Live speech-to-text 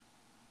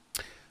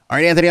All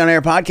right, Anthony on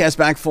Air podcast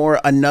back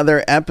for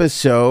another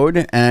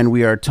episode, and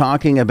we are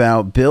talking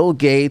about Bill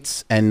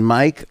Gates and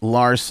Mike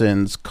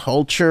Larson's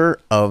culture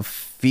of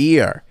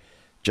fear.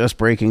 Just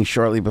breaking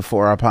shortly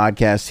before our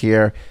podcast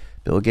here.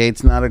 Bill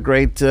Gates, not a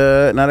great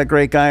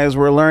guy, as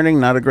we're learning,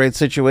 not a great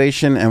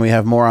situation, and we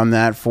have more on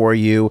that for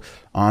you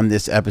on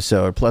this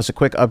episode. Plus, a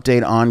quick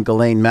update on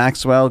Ghislaine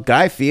Maxwell.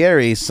 Guy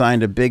Fieri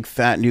signed a big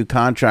fat new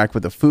contract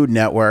with the Food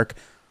Network.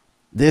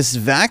 This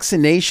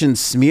vaccination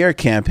smear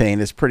campaign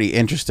is pretty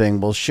interesting.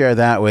 We'll share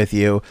that with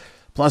you.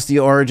 Plus the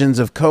origins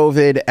of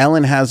COVID.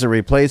 Ellen has a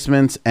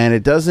replacement, and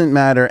it doesn't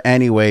matter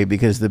anyway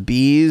because the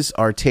bees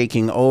are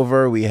taking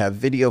over. We have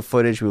video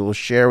footage we will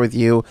share with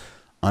you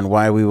on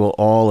why we will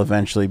all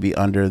eventually be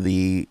under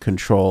the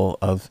control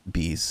of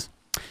bees.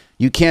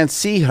 You can't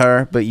see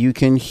her, but you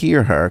can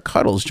hear her.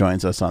 Cuddles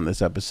joins us on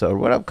this episode.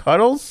 What up,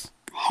 Cuddles?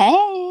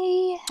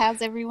 Hey,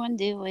 how's everyone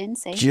doing?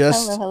 Say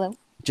hello.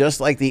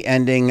 Just like the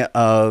ending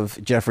of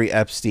Jeffrey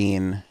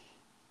Epstein,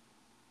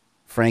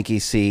 Frankie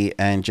C.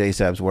 and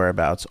J-Sab's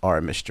whereabouts are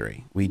a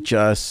mystery. We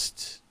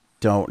just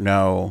don't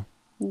know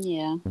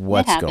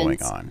what's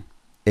going on.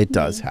 It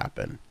does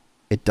happen.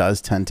 It does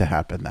tend to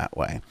happen that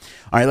way.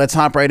 All right, let's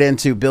hop right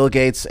into Bill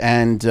Gates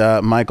and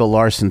Michael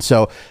Larson.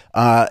 So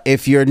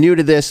if you're new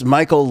to this,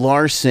 Michael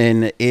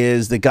Larson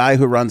is the guy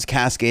who runs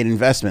Cascade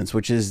Investments,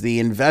 which is the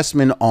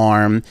investment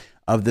arm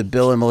of the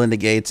Bill and Melinda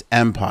Gates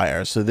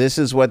empire. So this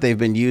is what they've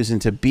been using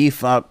to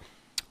beef up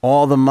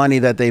all the money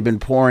that they've been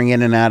pouring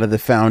in and out of the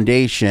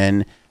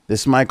foundation.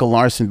 This Michael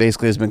Larson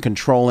basically has been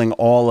controlling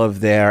all of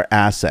their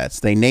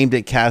assets. They named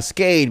it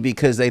Cascade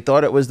because they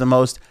thought it was the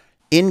most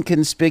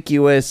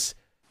inconspicuous,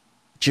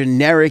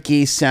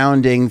 generic-y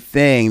sounding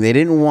thing. They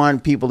didn't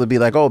want people to be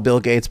like, oh, Bill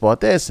Gates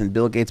bought this and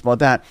Bill Gates bought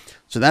that.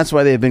 So that's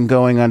why they've been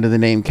going under the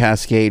name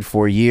Cascade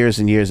for years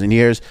and years and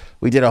years.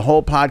 We did a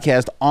whole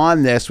podcast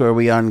on this where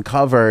we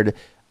uncovered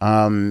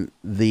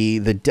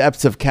the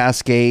depths of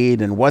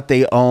Cascade and what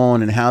they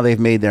own and how they've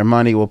made their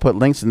money. We'll put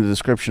links in the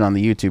description on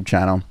the YouTube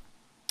channel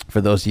for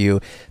those of you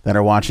that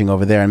are watching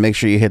over there. And make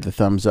sure you hit the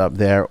thumbs up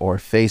there or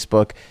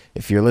Facebook.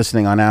 If you're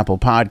listening on Apple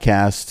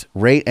Podcasts,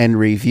 rate and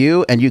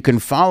review. And you can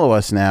follow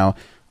us now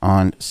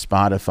on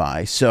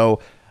Spotify.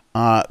 So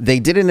they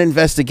did an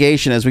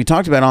investigation, as we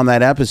talked about on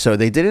that episode.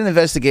 They did an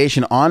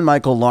investigation on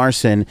Michael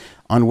Larson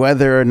on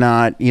whether or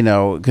not,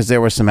 because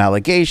there were some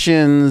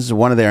allegations.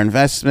 One of their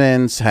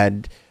investments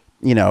had,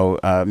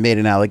 made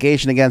an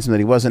allegation against him that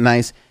he wasn't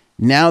nice.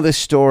 Now the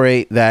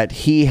story that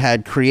he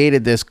had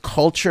created this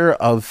culture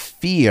of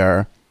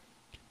fear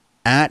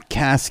at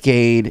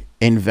Cascade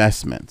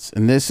Investments.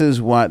 And this is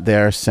what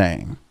they're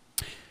saying.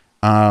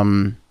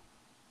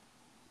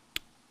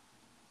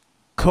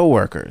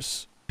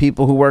 Coworkers,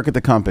 people who work at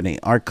the company,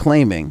 are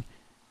claiming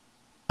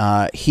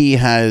he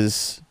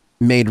has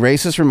made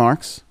racist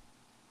remarks,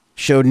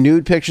 showed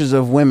nude pictures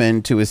of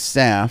women to his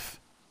staff.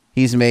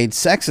 He's made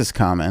sexist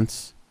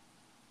comments.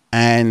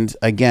 And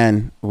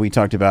again,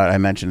 I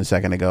mentioned a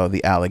second ago,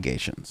 the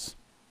allegations.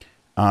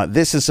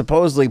 This is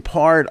supposedly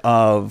part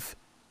of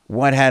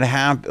what had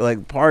happened,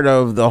 like part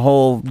of the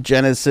whole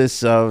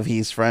genesis of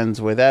he's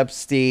friends with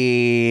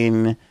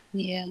Epstein.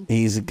 Yeah.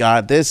 He's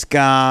got this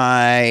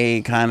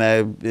guy, kind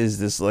of is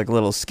this like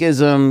little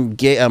schism.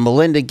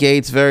 Melinda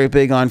Gates, very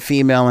big on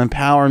female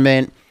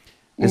empowerment.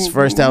 This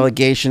first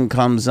allegation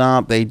comes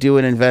up. They do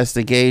an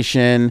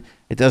investigation.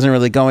 It doesn't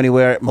really go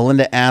anywhere.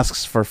 Melinda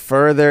asks for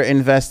further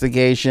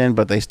investigation,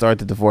 but they start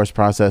the divorce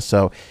process,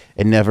 so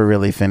it never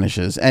really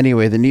finishes.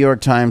 Anyway, the New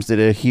York Times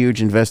did a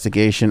huge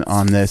investigation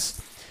on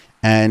this,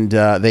 and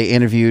they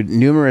interviewed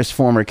numerous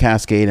former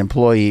Cascade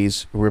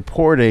employees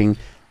reporting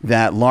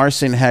that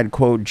Larson had,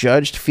 quote,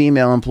 judged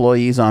female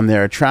employees on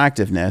their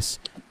attractiveness,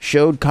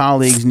 showed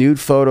colleagues nude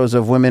photos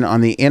of women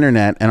on the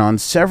internet, and on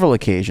several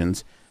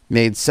occasions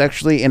made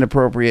sexually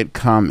inappropriate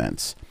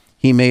comments.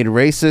 He made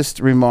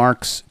racist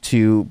remarks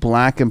to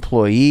black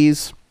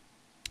employees.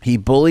 He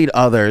bullied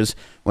others.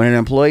 When an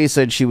employee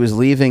said she was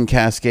leaving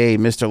Cascade,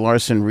 Mr.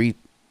 Larson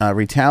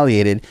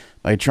retaliated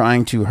by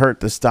trying to hurt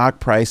the stock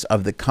price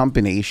of the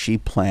company she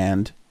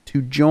planned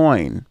to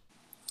join.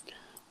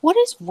 What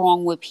is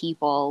wrong with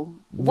people?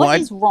 What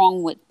is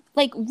wrong with,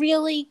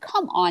 really?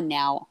 Come on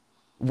now.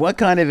 What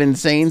kind of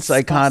insane,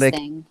 psychotic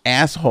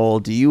asshole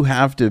do you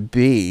have to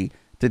be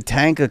to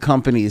tank a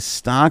company's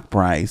stock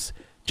price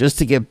just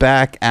to get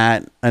back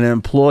at an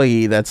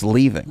employee that's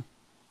leaving?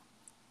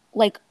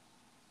 Like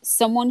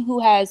someone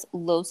who has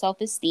low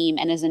self-esteem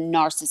and is a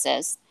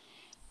narcissist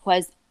who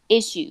has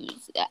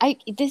issues.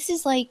 This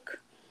is like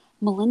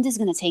Melinda's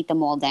going to take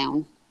them all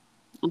down.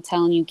 I'm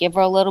telling you, give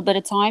her a little bit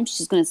of time.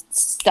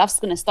 Stuff's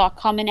going to start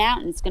coming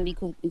out, and it's going to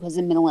be because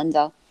of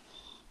Melinda.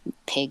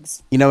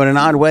 Pigs. In an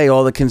odd way,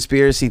 all the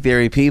conspiracy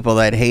theory people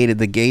that hated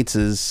the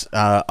Gateses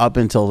up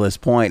until this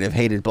point have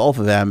hated both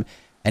of them.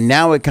 And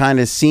now it kind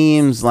of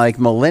seems like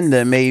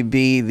Melinda may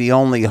be the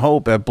only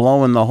hope at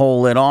blowing the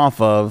whole lid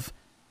off of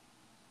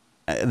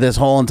this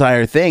whole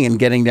entire thing and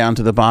getting down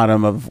to the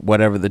bottom of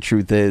whatever the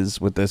truth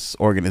is with this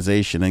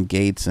organization and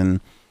Gates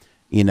and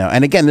You know,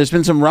 and again, there's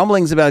been some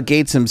rumblings about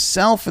Gates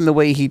himself and the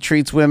way he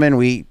treats women.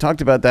 We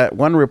talked about that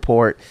one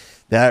report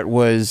that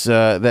was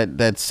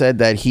that said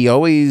that he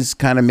always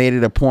kind of made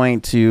it a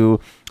point to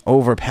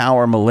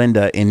overpower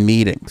Melinda in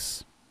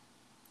meetings.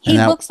 He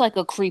looks like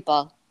a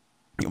creeper.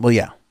 Well,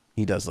 yeah,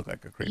 he does look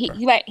like a creeper.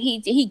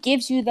 He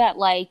gives you that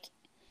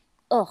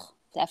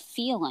that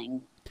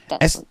feeling.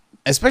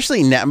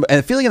 Especially now,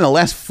 I feel like in the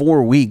last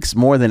 4 weeks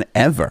more than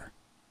ever,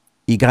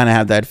 you kind of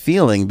have that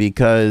feeling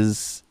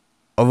because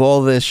of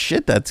all this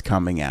shit that's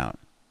coming out.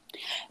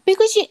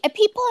 Because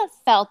people have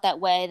felt that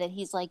way, that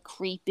he's like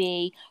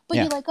creepy, but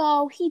you're like,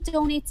 oh, he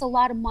donates a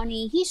lot of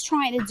money. He's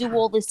trying to do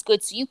all this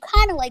good. So you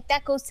kind of like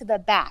that goes to the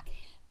back.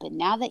 But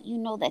now that you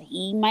know that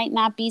he might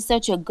not be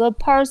such a good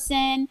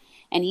person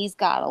and he's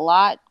got a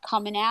lot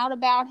coming out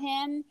about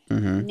him,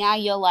 now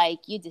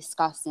you're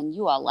disgusting.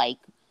 You are like,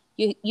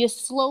 you're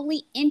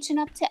slowly inching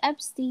up to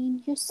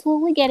Epstein. You're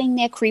slowly getting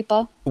there,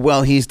 creeper.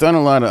 Well, he's done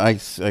a lot of,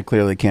 I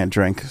clearly can't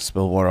drink,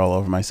 spill water all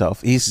over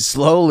myself. He's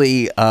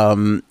slowly,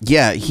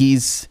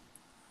 he's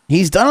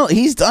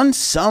done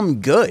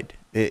some good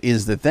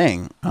is the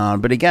thing.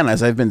 But again,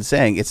 as I've been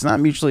saying, it's not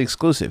mutually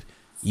exclusive.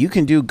 You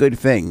can do good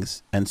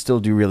things and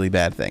still do really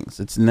bad things.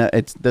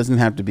 It doesn't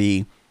have to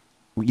be,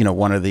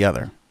 one or the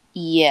other.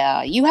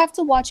 Yeah, you have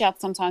to watch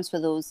out sometimes for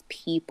those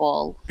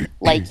people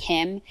like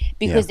him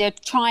because they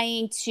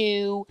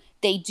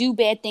do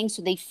bad things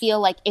so they feel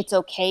like it's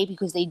okay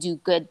because they do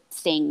good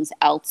things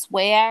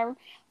elsewhere.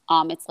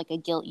 It's like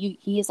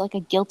he is like a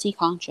guilty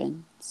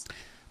conscience.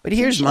 But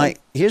here's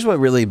what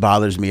really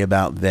bothers me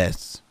about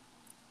this.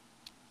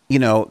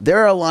 There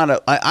are a lot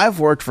of,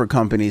 I've worked for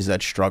companies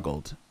that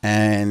struggled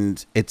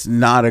and it's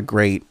not a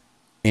great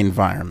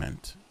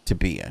environment to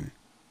be in.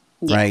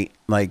 Yeah. Right.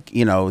 Like,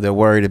 they're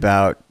worried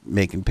about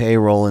making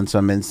payroll in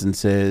some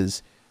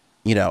instances.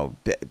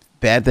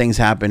 Bad things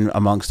happen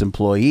amongst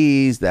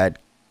employees that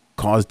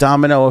cause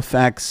domino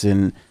effects.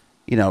 And,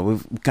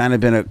 we've kind of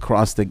been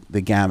across the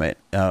gamut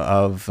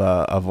of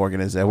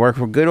organizations. I work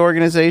for good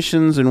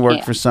organizations and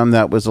worked for some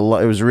that was it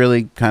was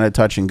really kind of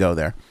touch and go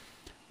there.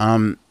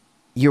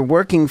 You're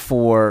working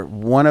for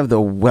one of the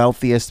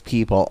wealthiest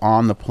people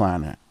on the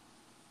planet.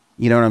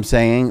 You know what I'm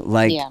saying?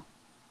 Like,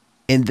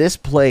 in this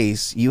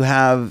place, you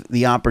have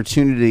the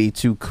opportunity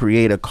to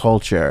create a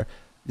culture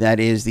that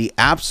is the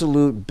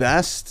absolute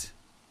best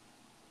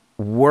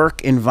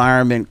work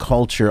environment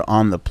culture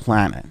on the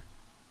planet.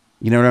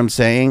 You know what I'm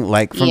saying?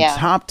 Like from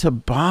top to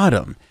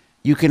bottom,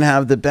 you can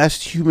have the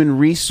best human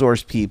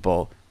resource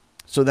people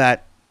so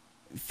that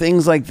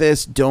things like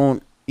this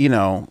don't,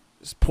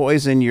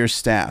 poison your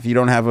staff. You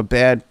don't have a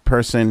bad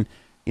person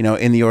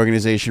in the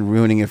organization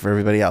ruining it for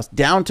everybody else.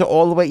 Down to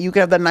all the way, you can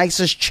have the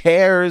nicest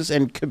chairs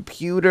and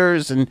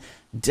computers and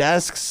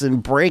desks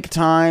and break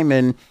time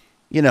and,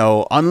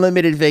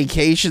 unlimited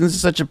vacations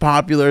is such a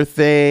popular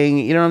thing.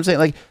 You know what I'm saying?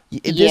 Like,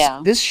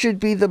 this should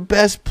be the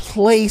best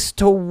place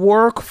to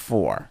work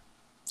for.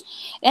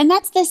 And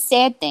that's the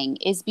sad thing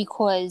is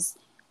because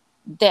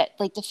the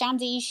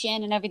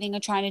foundation and everything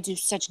are trying to do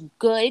such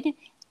good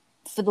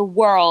for the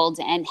world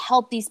and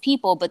help these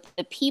people. But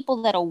the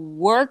people that are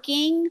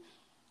working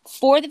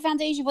for the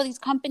foundation, for these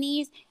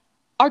companies,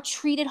 are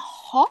treated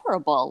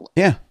horrible.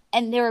 Yeah.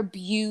 And they're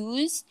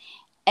abused.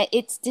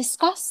 It's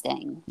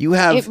disgusting.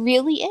 It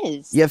really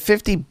is. You have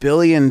 $50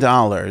 billion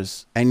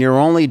and your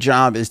only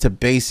job is to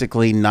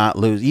basically not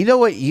lose. You know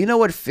what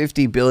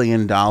 $50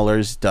 billion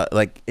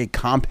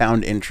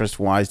compound interest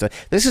wise does?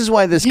 This is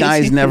why this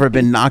guy's never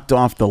been knocked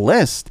off the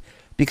list,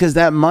 because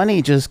that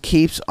money just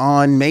keeps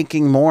on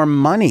making more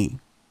money.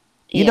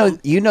 You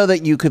know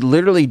that you could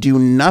literally do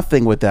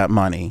nothing with that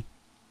money.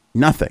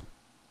 Nothing,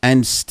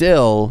 and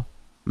still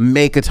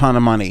make a ton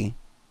of money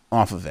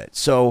off of it.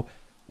 So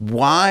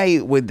why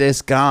would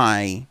this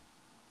guy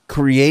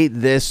create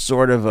this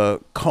sort of a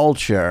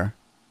culture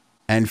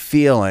and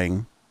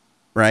feeling,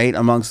 right,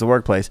 amongst the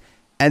workplace,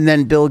 and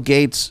then Bill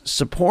Gates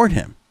support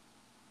him?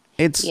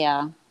 It's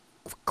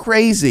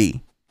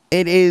crazy.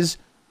 It is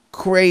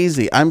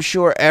crazy. I'm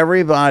sure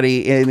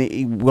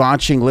everybody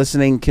watching,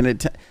 listening can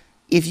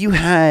if you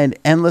had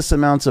endless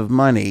amounts of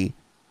money.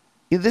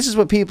 This is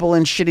what people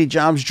in shitty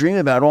jobs dream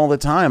about all the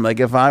time. Like,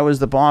 if I was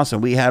the boss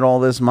and we had all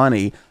this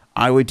money,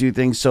 I would do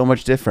things so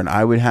much different.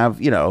 I would have,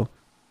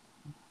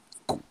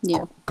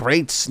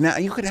 great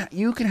snack.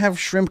 You could have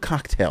shrimp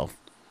cocktail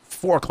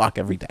 4:00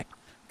 every day. It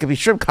could be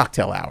shrimp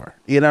cocktail hour.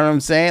 You know what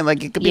I'm saying?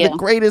 Like, it could be the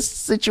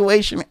greatest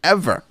situation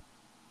ever.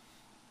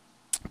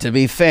 To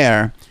be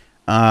fair,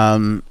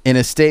 in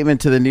a statement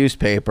to the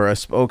newspaper, a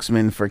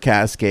spokesman for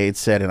Cascade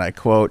said, and I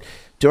quote,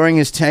 "During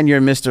his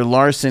tenure, Mr.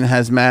 Larson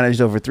has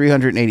managed over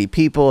 380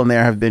 people, and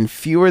there have been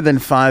fewer than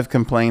 5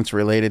 complaints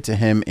related to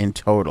him in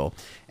total.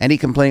 Any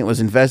complaint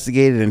was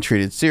investigated and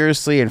treated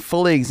seriously and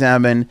fully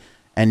examined,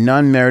 and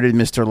none merited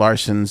Mr.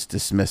 Larson's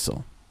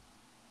dismissal."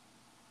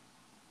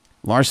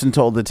 Larson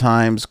told The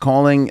Times,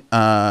 "Calling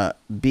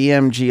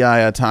BMGI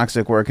a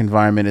toxic work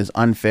environment is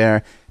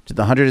unfair to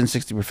the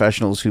 160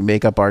 professionals who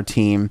make up our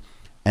team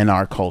and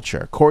our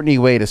culture." Courtney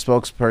Wade, a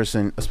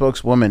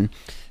spokeswoman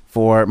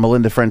for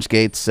Melinda French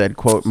Gates said,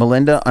 quote,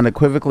 Melinda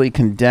unequivocally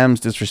condemns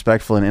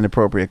disrespectful and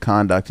inappropriate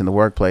conduct in the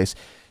workplace.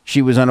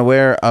 She was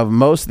unaware of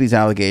most of these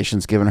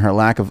allegations given her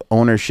lack of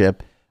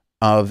ownership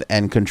of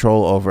and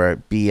control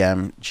over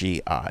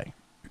BMGI.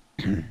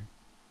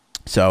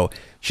 So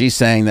she's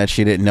saying that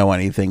she didn't know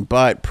anything,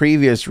 but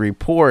previous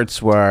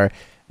reports were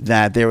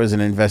that there was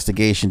an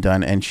investigation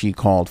done, and she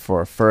called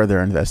for a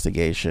further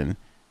investigation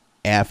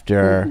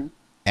after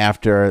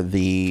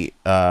the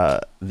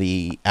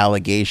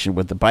allegation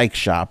with the bike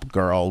shop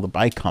girl, the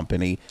bike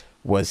company,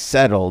 was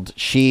settled.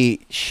 She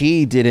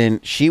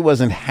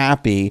wasn't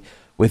happy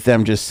with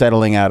them just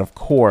settling out of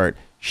court.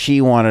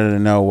 She wanted to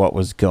know what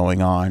was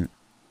going on.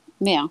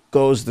 Yeah.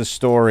 Goes the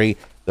story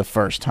the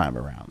first time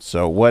around.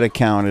 So what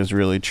account is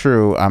really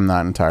true, I'm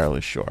not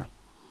entirely sure.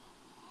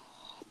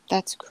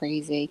 That's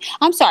crazy.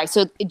 I'm sorry.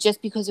 So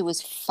just because it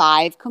was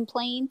 5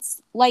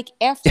 complaints, like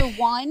after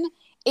one,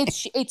 it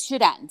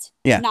should end.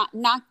 Yeah.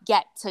 Not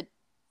get to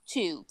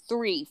 2,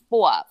 3,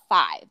 4,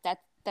 5.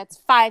 That's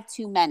 5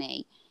 too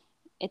many.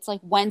 It's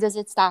like, when does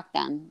it stop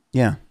then?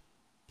 Yeah.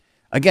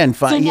 Again,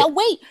 so now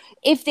wait,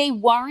 if they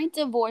weren't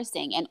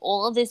divorcing and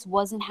all of this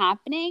wasn't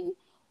happening,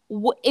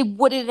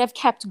 would it have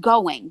kept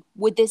going?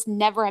 Would this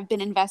never have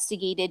been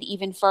investigated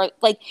even further?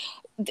 Like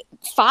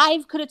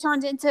 5 could have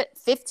turned into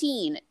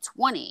 15,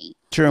 20.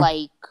 True.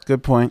 Like,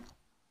 good point.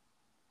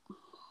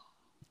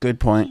 Good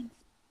point.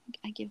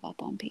 I give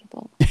up on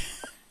people.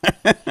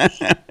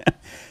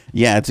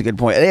 Yeah, it's a good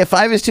point. Yeah,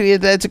 5 is too.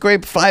 That's a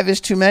great. 5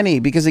 is too many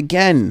because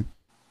again,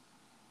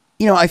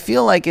 I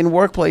feel like in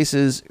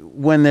workplaces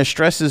when their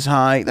stress is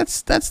high,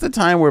 that's the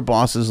time where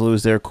bosses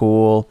lose their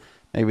cool.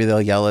 Maybe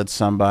they'll yell at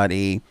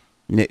somebody.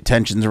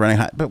 Tensions are running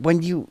high, but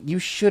when you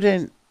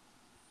shouldn't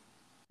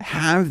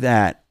have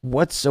that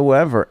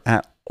whatsoever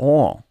at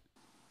all.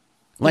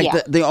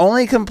 Like the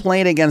only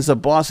complaint against a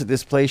boss at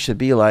this place should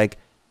be like,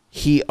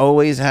 he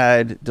always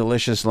had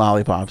delicious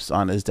lollipops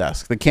on his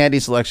desk. The candy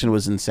selection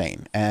was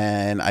insane,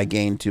 and I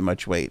gained too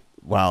much weight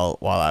while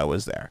I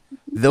was there.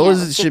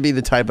 Those should be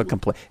the type of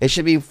complaint. It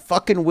should be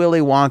fucking Willy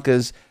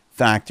Wonka's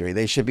factory.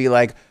 They should be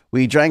like,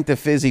 we drank the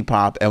fizzy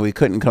pop and we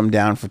couldn't come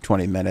down for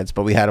 20 minutes,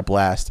 but we had a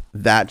blast.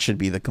 That should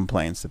be the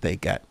complaints that they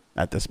get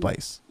at this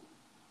place.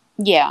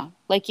 Yeah.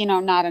 Like,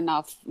 not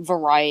enough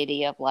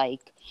variety of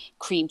like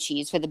cream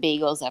cheese for the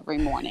bagels every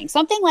morning.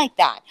 Something like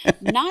that.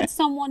 Not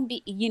someone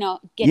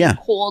getting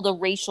called a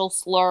racial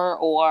slur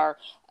or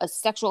a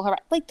sexual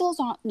harassment. Like those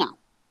aren't, no.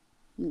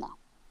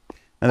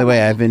 By the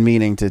way, I've been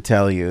meaning to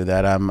tell you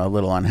that I'm a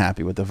little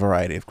unhappy with the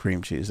variety of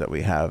cream cheese that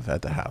we have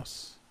at the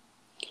house.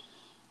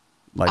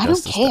 I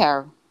don't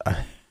care.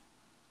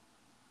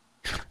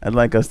 I'd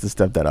like us to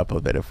step that up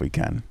a bit if we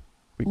can.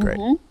 Be great.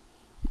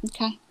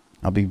 Okay.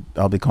 I'll be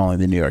calling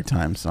the New York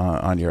Times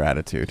on your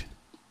attitude.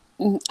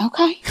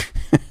 Okay.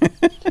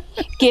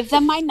 Give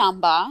them my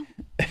number.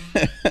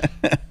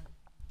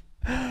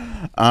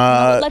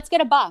 Let's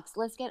get a box.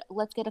 Let's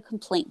get a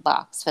complaint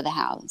box for the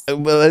house.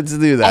 Well, let's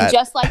do that. And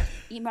just like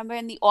you remember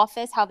in The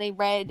Office how they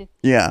read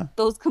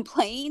those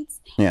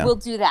complaints, we'll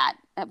do that.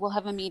 We'll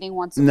have a meeting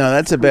once a week. No,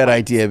 that's a bad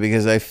idea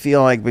because I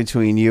feel like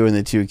between you and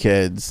the 2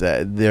 kids,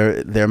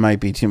 there might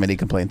be too many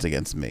complaints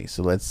against me.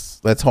 So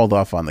let's hold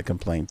off on the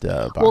complaint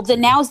box. Well,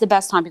 then now is the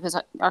best time because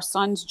our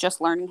son's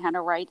just learning how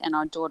to write, and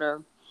our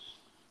daughter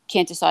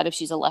can't decide if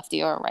she's a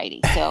lefty or a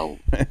righty. So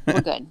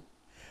we're good.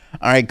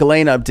 All right,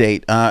 Ghislaine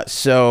update.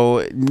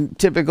 So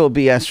typical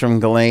BS from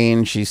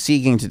Ghislaine. She's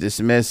seeking to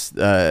dismiss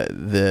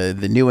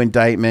the new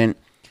indictment.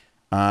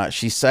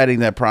 She's citing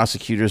that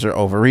prosecutors are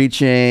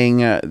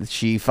overreaching.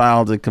 She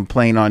filed a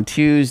complaint on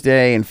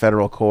Tuesday in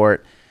federal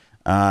court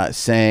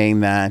saying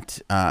that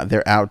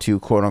they're out to,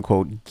 quote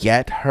unquote,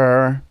 get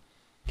her.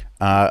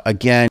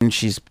 Again,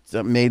 she's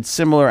made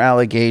similar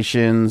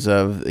allegations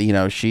of,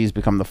 she's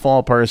become the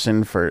fall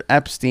person for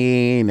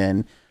Epstein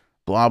and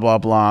blah, blah,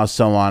 blah,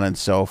 so on and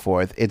so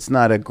forth. It's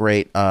not a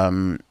great,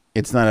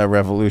 it's not a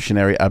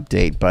revolutionary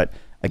update, but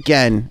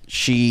again,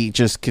 she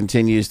just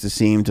continues to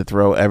seem to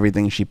throw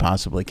everything she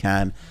possibly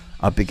can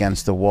up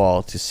against the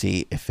wall to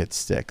see if it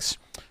sticks.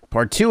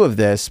 Part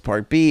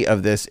B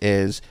of this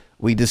is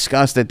we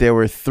discussed that there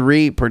were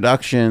 3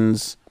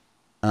 productions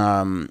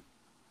already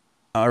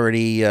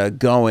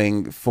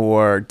going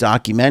for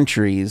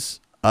documentaries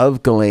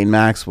of Ghislaine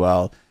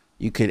Maxwell.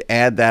 You could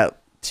add that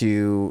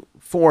to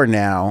 4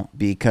 now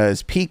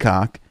because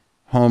Peacock,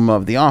 home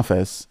of The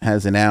Office,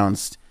 has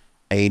announced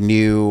a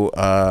new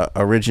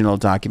original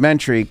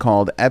documentary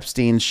called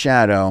Epstein's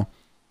Shadow,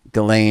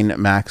 Ghislaine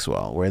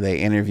Maxwell, where they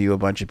interview a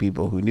bunch of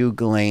people who knew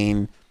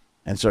Ghislaine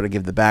and sort of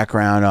give the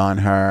background on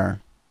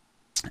her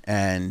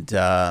and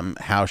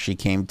how she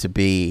came to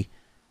be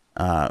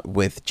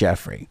with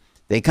Jeffrey.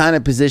 They kind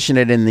of position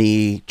it in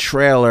the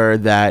trailer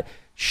that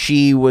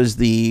she was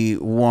the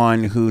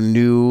one who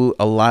knew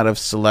a lot of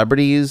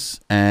celebrities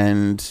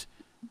and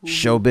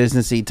show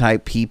businessy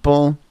type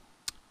people,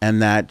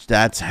 and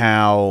that's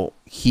how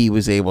he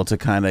was able to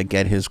kind of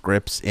get his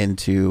grips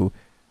into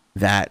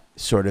that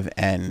sort of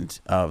end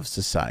of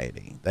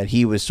society, that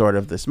he was sort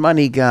of this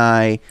money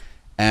guy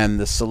and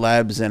the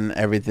celebs and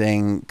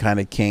everything kind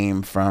of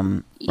came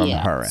from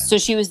her end. So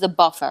she was the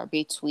buffer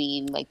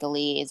between, like, the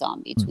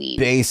liaison between.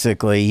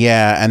 Basically,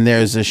 yeah. And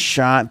there's a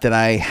shot that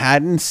I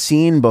hadn't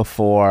seen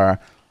before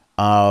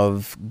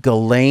of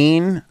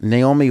Ghislaine,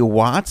 Naomi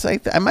Watts. I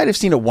might have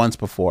seen it once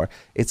before.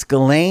 It's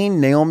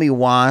Ghislaine, Naomi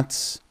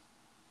Watts,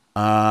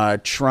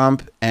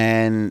 Trump,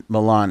 and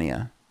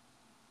Melania.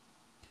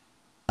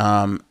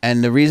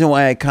 And the reason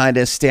why it kind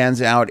of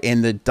stands out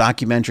in the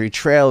documentary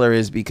trailer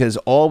is because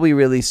all we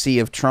really see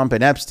of Trump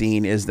and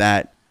Epstein is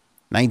that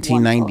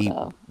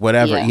 1990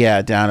 whatever,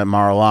 down at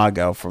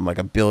Mar-a-Lago from like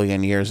a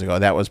billion years ago.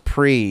 That was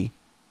pre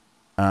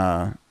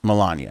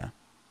Melania.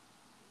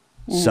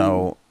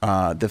 So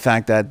the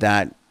fact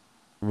that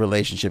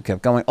relationship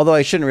kept going, although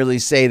I shouldn't really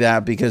say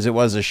that because it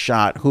was a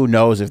shot. Who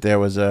knows if there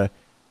was a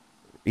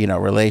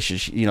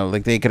relationship?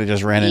 Like they could have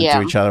just ran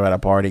into each other at a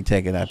party,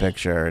 taking that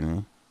picture,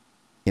 and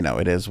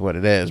it is what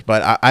it is.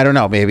 But I don't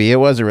know. Maybe it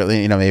wasn't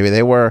really. Maybe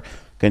they were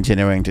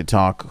continuing to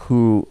talk.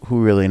 Who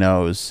really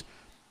knows?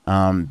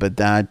 But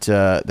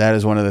that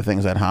is one of the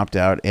things that hopped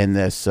out in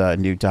this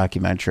new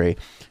documentary.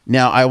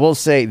 Now, I will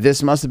say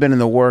this must have been in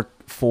the work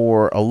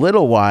for a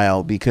little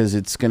while because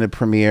it's going to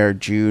premiere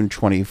June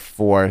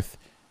 24th.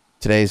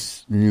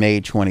 Today's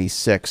May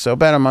 26th, so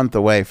about a month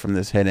away from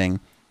this hitting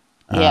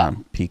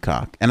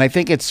Peacock. And I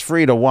think it's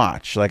free to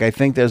watch. Like, I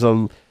think there's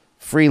a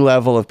free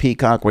level of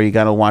Peacock where you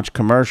got to watch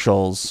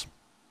commercials.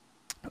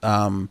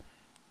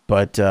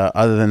 But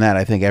other than that,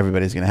 I think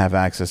everybody's going to have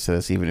access to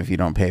this, even if you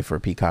don't pay for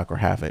Peacock or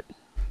have it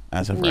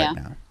as of right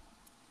now.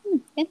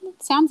 It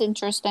sounds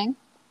interesting.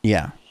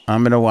 Yeah.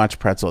 I'm going to watch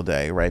Pretzel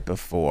Day right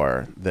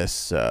before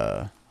this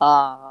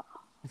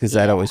because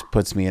that always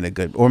puts me in a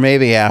good, or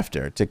maybe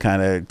after, to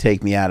kind of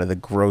take me out of the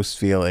gross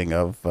feeling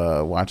of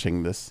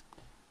watching this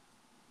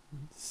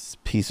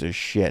piece of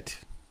shit.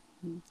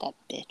 That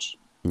bitch.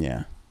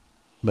 Yeah.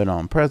 But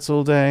on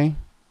Pretzel Day,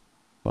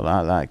 well,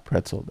 I like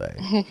Pretzel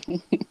Day.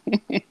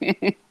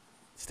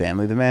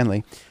 Stanley the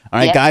Manly. All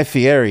right, Guy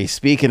Fieri.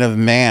 Speaking of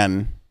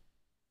man,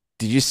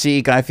 did you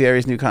see Guy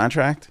Fieri's new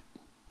contract?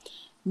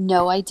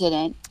 No, I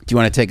didn't. Do you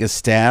want to take a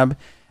stab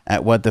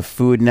at what the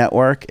Food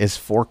Network is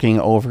forking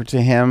over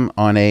to him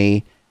on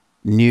a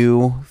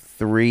new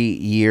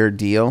 3-year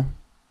deal?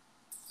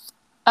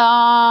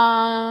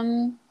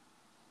 I'm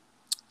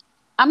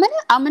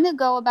gonna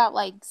go about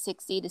like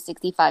 60 to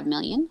 65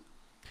 million.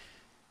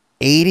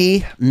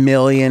 $80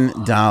 million.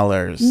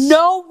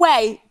 No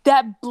way.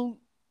 That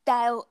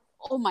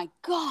oh my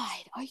God.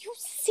 Are you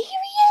serious?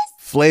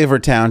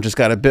 Flavortown just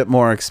got a bit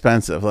more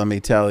expensive, let me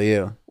tell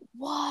you.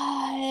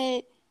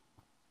 What?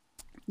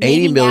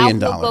 $80 million.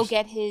 Now he'll go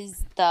get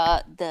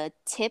the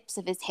tips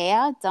of his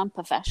hair done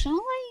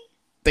professionally.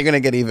 They're gonna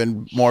get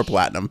even more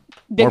platinum.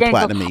 More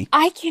platinum-y.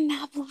 I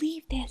cannot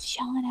believe they're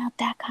shelling out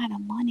that kind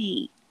of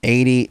money.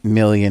 $80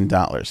 million.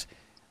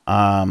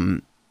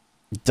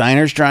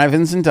 Diners,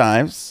 Drive-Ins, and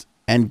Dives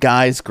and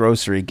Guy's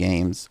Grocery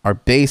Games are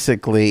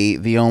basically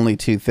the only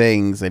two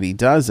things that he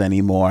does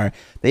anymore.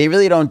 They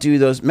really don't do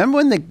those. Remember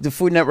when the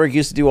Food Network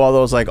used to do all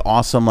those like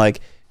awesome,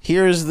 like,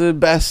 here's the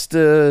best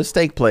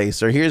steak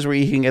place, or here's where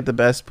you can get the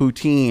best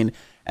poutine,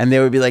 and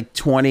there would be like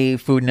 20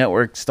 Food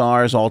Network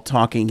stars all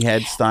talking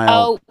head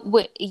style.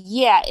 Oh,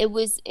 yeah, it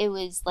was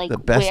like the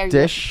best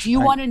dish. Do you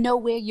want to know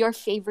where your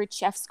favorite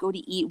chefs go to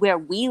eat? Where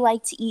we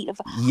like to eat?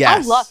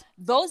 Yes, I love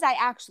those. I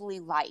actually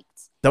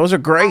liked. Those are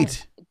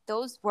great.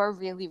 Those were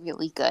really,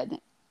 really good.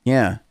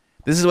 Yeah,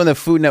 this is when the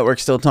Food Network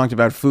still talked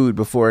about food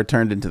before it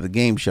turned into the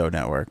Game Show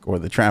Network or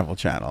the Travel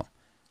Channel.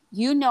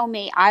 You know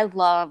me, I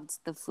loved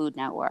the Food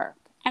Network.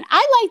 And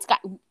I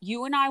liked,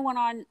 you and I went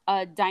on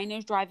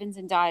Diners, Drive-Ins,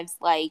 and Dives,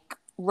 like,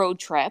 road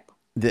trip.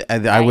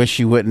 I wish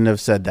you wouldn't have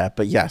said that,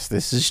 but yes,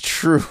 this is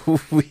true.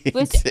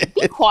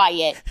 Be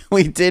quiet.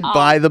 We did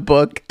buy the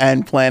book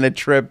and plan a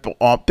trip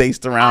all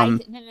based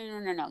around.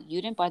 No.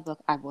 You didn't buy the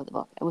book. I bought the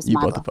book. It was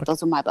my book.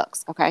 Those were my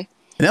books, okay?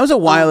 And that was a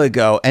while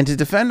ago. And to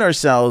defend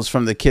ourselves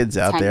from the kids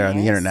out there on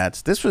the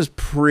internet, this was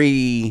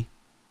pre-food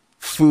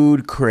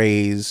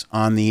craze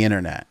on the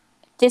internet.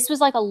 This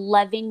was like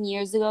 11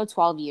 years ago,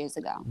 12 years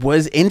ago.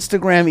 Was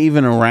Instagram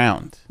even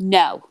around?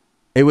 No.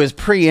 It was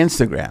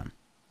pre-Instagram.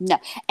 No.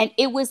 And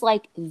it was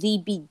like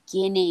the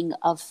beginning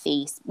of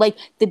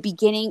the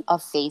beginning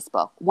of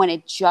Facebook, when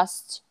it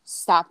just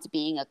stopped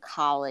being a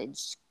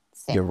college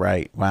thing. You're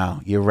right. Wow.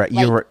 You're right.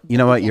 You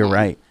know what? You're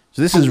right.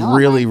 So this is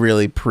really,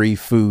 really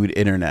pre-food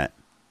internet.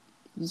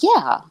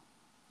 Yeah.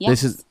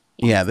 Yes.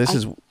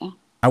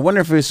 I wonder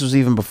if this was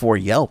even before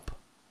Yelp.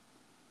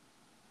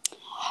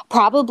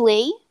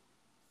 Probably.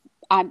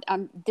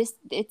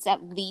 It's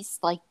at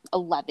least like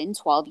 11,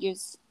 12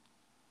 years.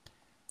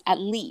 At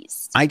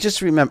least. I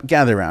just remember,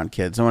 gather around,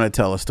 kids. I want to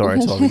tell a story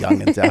to all the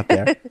youngins out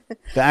there.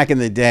 Back in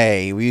the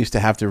day, we used to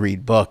have to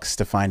read books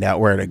to find out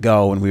where to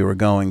go when we were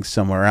going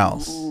somewhere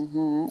else.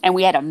 Mm-hmm. And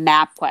we had a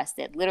MapQuest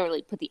that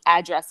literally put the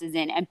addresses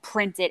in and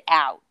print it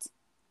out.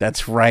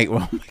 That's right.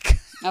 Oh my God.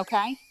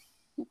 Okay?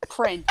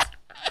 Print.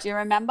 Do you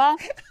remember?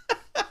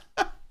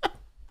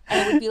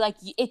 And it would be like,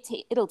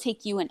 it'll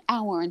take you an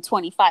hour and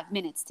 25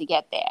 minutes to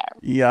get there.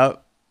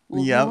 Yep.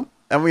 Mm-hmm. Yep.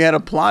 And we had to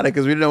plot it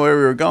because we didn't know where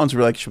we were going. So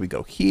we were like, should we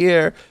go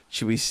here?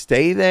 Should we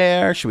stay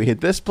there? Should we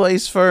hit this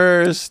place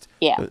first?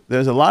 Yeah.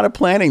 There's a lot of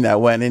planning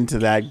that went into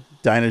that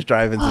Diners,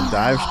 Drive-Ins, and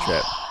Dives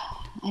trip.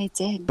 I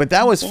did. But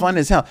that was fun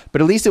as hell.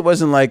 But at least it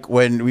wasn't like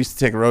when we used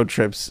to take road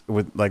trips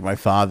with like my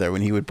father,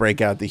 when he would break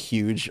out the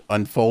huge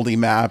unfolding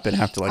map and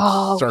have to like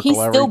circle everything.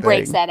 He still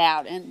breaks that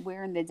out. And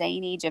we're in the day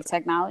and age of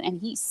technology,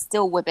 and he's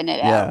still whipping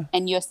it out.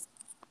 And your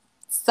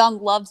son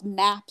loves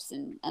maps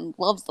and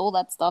loves all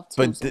that stuff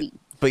too.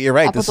 But you're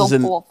right. This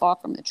is fall far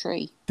from the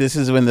tree. This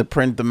is when the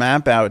print the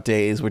map out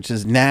days, which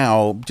is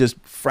now just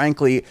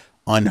frankly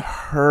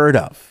unheard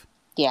of.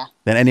 Yeah.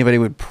 That anybody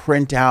would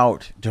print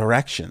out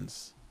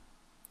directions.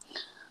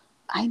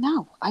 I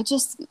know. I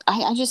just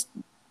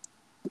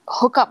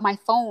hook up my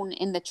phone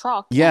in the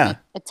truck. Yeah. And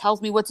it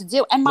tells me what to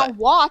do. And my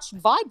watch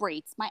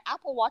vibrates. My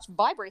Apple Watch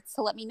vibrates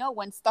to let me know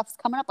when stuff's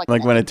coming up.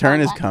 Like when a turn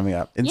is coming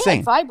up. Insane. Yeah,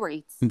 it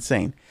vibrates.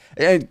 Insane.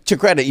 To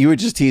credit, you were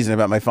just teasing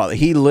about my father.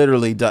 He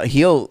literally does.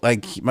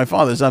 My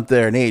father's up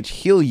there in age.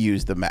 He'll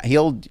use the map.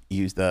 He'll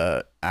use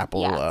the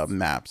Apple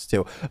maps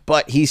too.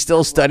 But he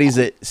still studies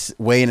it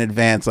way in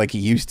advance like he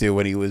used to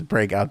when he would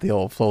break out the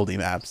old folding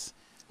maps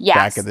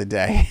back in the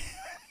day.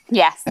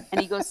 Yes, and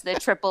he goes to the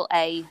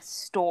AAA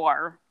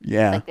store.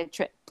 Yeah, like the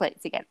trip place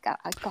to get. God,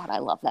 I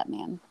love that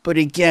man. But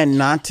again,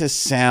 not to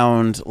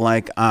sound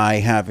like I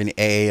have an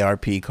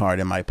AARP card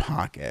in my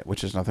pocket,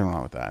 which is nothing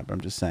wrong with that. But I'm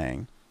just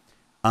saying,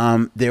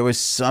 there was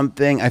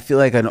something. I feel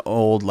like an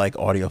old like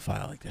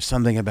audiophile. Like there's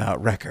something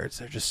about records.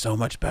 They're just so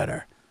much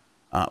better,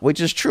 which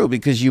is true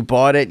because you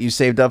bought it, you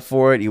saved up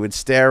for it, you would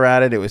stare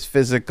at it. It was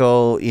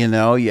physical. You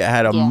know, you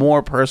had a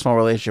more personal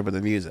relationship with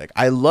the music.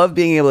 I love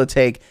being able to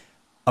take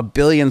a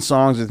billion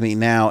songs with me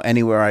now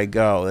anywhere I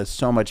go. That's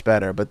so much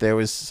better. But there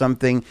was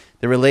something,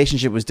 the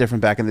relationship was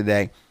different back in the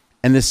day.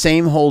 And the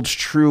same holds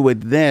true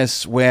with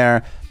this,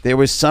 where there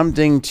was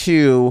something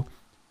to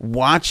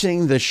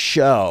watching the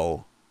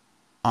show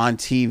on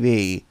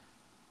TV,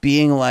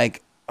 being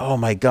like, oh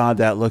my God,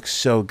 that looks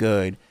so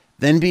good.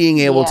 Then being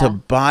able to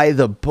buy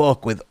the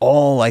book with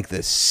all like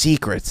the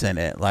secrets in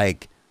it.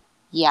 Like,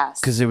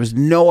 yes, because there was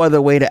no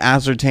other way to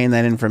ascertain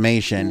that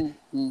information.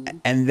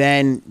 And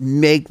then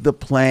make the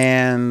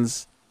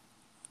plans,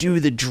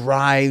 do the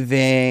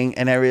driving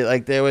and everything.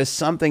 Like there was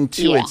something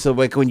to it. So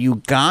like when you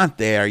got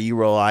there, you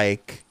were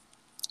like,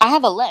 I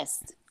have a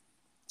list.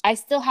 I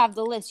still have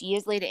the list.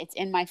 Years later, it's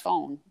in my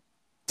phone.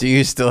 Do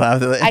you still have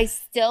the list? I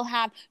still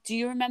have. Do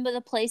you remember the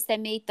place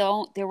that made their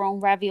own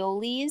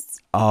raviolis?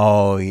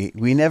 Oh,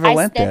 we never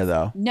went there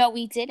though. No,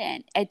 we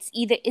didn't. Is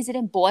it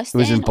in Boston?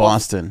 It was in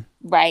Boston.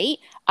 Right?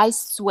 I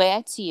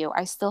swear to you,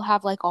 I still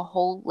have like a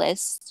whole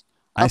list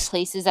of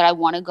places that I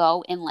want to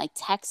go in like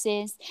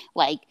Texas,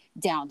 like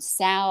down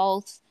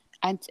south.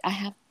 I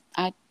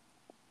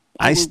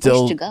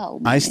still wish to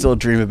go. I still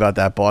dream about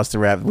that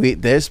Boston rap.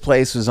 This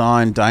place was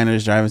on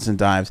Diners, Drive-Ins, and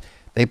Dives.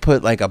 They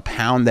put like 1.5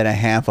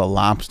 pounds of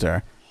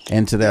lobster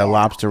into their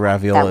lobster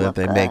ravioli that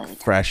they make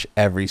fresh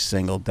every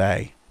single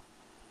day.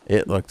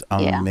 It looked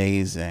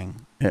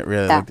amazing. It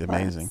really looked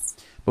amazing.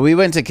 But we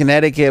went to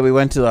Connecticut. We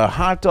went to a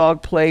hot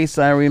dog place,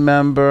 I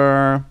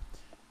remember.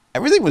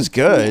 Everything was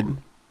good. Yeah.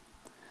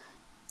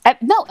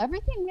 No,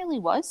 everything really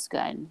was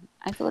good.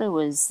 I thought it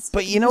was.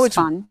 But it's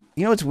fun.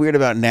 You know what's weird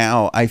about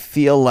now? I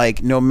feel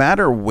like no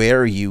matter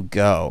where you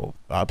go,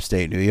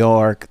 upstate New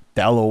York,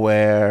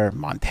 Delaware,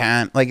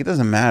 Montana, like it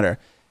doesn't matter.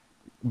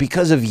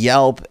 Because of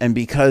Yelp and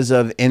because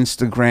of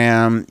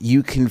Instagram,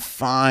 you can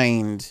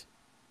find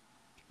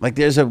like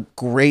there's a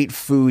great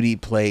foodie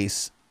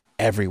place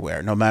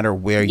everywhere, no matter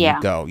where you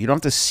go. You don't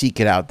have to seek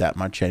it out that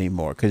much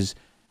anymore because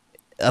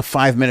a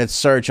 5-minute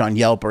search on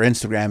Yelp or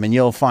Instagram and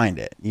you'll find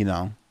it, you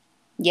know.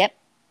 Yep.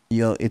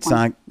 It's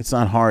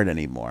not hard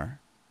anymore.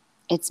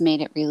 It's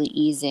made it really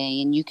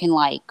easy, and you can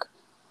like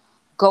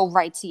go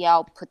right to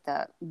Yelp, put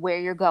where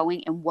you're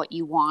going and what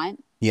you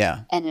want.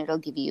 Yeah. And it'll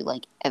give you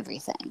like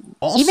everything.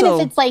 Also,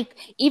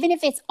 even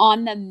if it's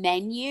on the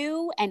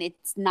menu and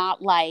it's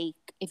not like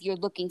if you're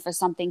looking for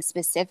something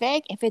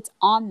specific, if it's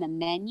on the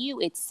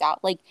menu, it's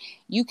out like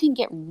you can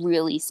get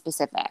really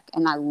specific,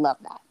 and I love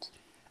that.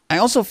 I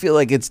also feel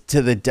like it's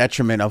to the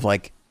detriment of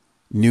like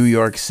New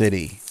York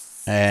City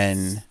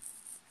and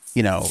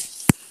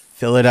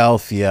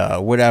Philadelphia,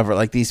 whatever,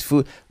 like these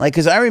food, like,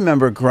 cause I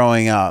remember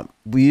growing up,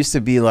 we used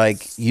to be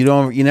like, you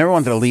never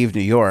wanted to leave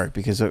New York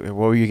because what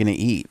were you going to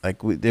eat? Like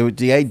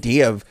the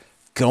idea of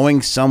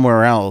going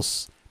somewhere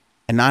else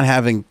and not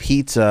having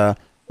pizza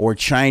or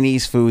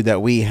Chinese food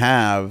that we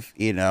have,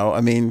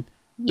 I mean,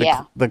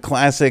 the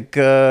classic,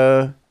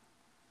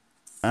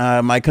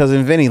 my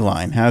cousin Vinny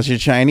line, how's your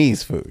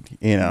Chinese food?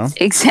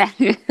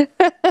 Exactly.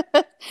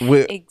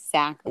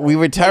 Exactly. We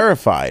were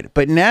terrified.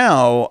 But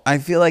now I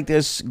feel like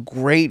there's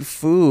great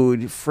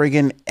food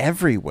friggin'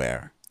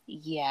 everywhere.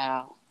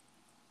 Yeah,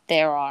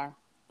 there are.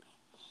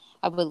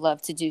 I would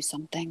love to do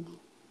something.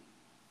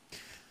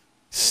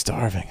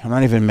 Starving. I'm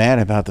not even mad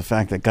about the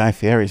fact that Guy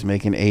Fieri's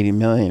making $80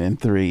 million in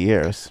 3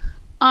 years.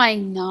 I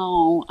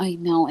know.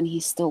 And he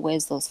still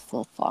wears those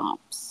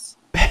flip-flops.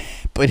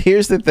 But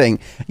here's the thing.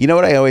 You know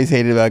what I always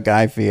hated about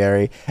Guy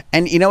Fieri?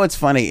 And you know what's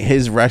funny?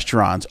 His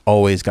restaurants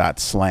always got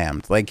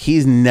slammed. Like,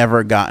 he's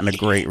never gotten a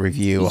great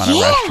review on a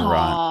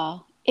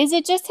restaurant. Is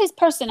it just his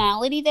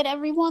personality that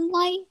everyone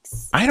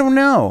likes? I don't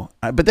know.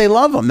 But they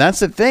love him. That's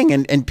the thing.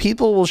 And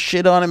people will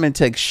shit on him and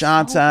take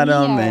shots at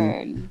him.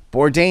 And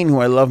Bourdain, who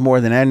I love more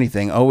than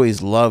anything,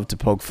 always loved to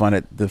poke fun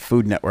at the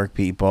Food Network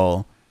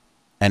people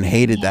and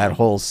hated that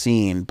whole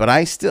scene. But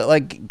I still,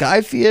 like,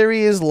 Guy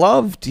Fieri is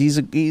loved.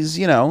 He's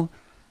you know,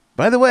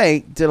 by the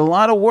way, did a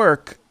lot of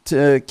work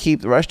to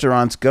keep the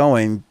restaurants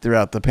going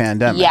throughout the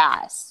pandemic.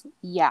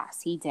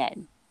 Yes, he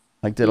did.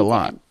 Like, did a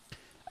lot.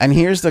 And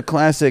here's the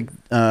classic,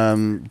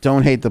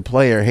 don't hate the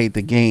player, hate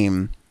the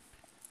game.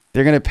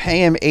 They're going to pay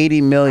him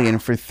 $80 million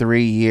for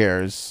 3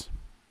 years.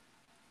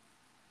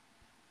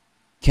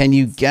 Can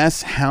you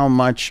guess how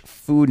much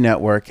Food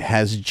Network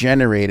has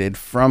generated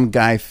from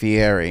Guy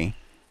Fieri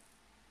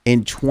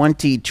in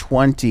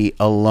 2020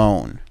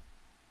 alone?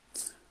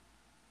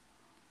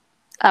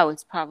 Oh,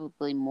 it's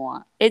probably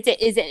more. Is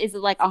it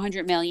like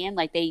 100 million?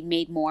 Like, they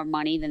made more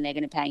money than they're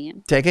going to pay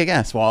him? Take a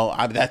guess. Well,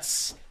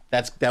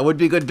 that would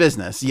be good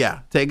business. Yeah,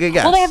 take a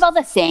guess. Well, they have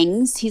other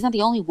things. He's not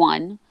the only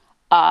one.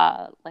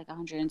 Like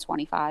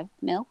 125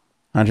 mil.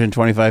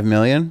 125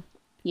 million?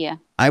 Yeah.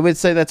 I would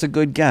say that's a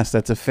good guess.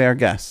 That's a fair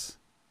guess.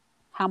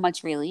 How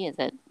much really is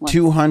it?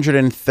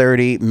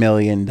 $230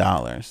 million.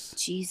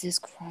 Jesus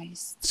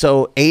Christ.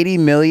 So 80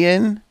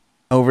 million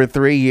over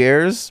 3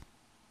 years.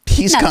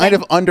 He's kind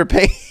of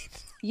underpaid.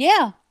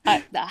 Yeah.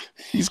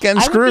 He's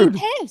getting screwed. I would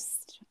be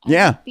pissed.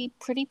 I would be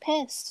pretty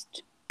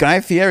pissed. Guy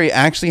Fieri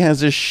actually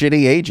has a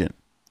shitty agent,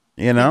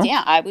 you know?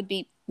 Yeah, I would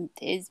be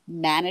his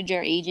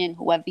manager, agent,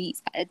 whoever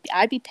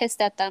I'd be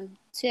pissed at them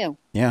too.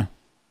 Yeah.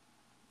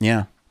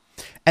 Yeah.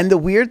 And the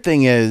weird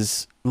thing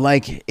is,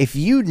 like, if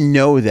you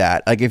know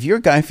that, like, if you're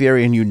Guy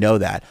Fieri and you know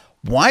that,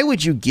 why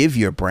would you give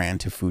your brand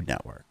to Food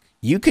Network?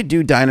 You could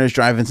do Diners,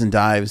 Drive-Ins, and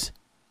Dives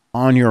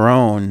on your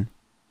own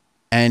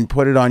and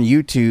put it on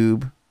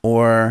YouTube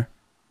or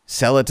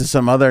sell it to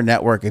some other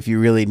network if you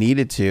really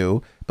needed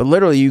to. But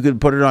literally, you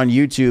could put it on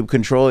YouTube,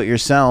 control it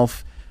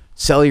yourself,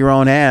 sell your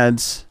own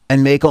ads,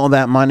 and make all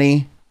that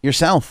money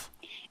yourself.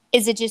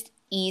 Is it just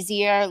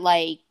easier,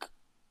 like,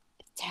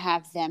 to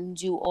have them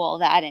do all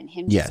that and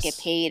him just get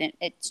paid? And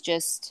it's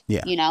just,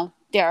 you know,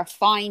 they're a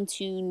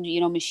fine-tuned, you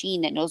know,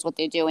 machine that knows what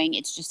they're doing.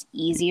 It's just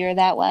easier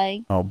that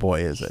way. Oh,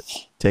 boy, is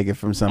it. Take it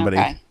from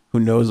somebody who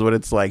knows what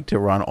it's like to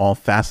run all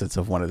facets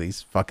of one of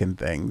these fucking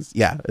things.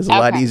 Yeah, it's a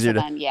lot easier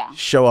to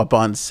show up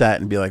on set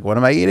and be like, what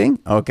am I eating?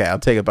 Okay, I'll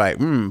take a bite.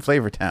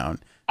 Flavor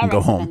Town. And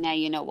go home. So now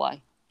you know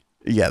why.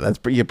 Yeah,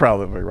 you're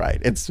probably right.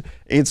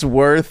 It's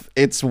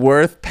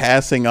worth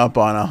passing up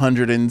on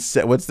 100 and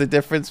what's the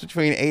difference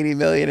between 80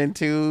 million and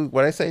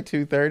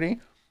 230?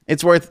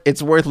 It's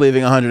worth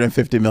leaving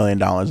 $150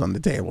 million on the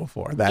table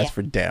for. That's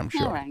for damn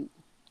sure. All right.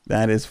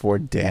 That is for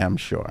damn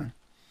sure.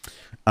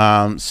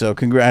 So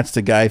congrats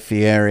to Guy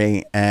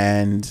Fieri,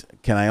 and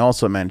can I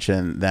also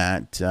mention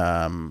that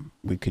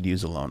we could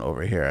use a loan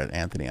over here at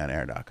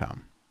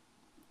anthonyonair.com.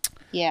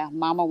 Yeah,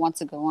 Mama wants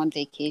to go on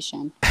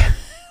vacation.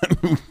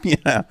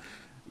 Yeah.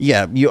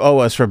 You owe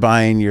us for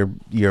buying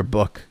your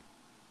book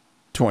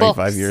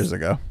 25 years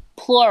ago.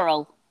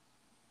 Plural.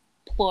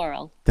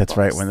 That's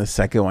right. When the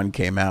second one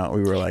came out,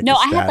 we were like, no,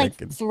 I had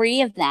like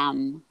 3 of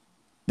them.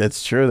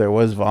 That's true. There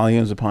was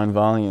volumes upon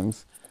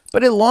volumes.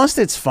 But it lost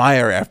its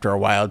fire after a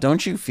while.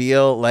 Don't you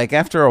feel like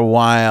after a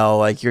while,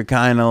 like you're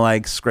kind of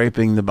like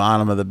scraping the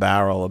bottom of the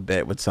barrel a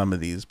bit with some of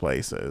these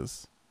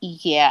places?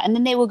 Yeah. And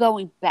then they were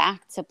going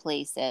back to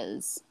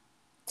places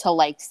to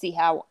like see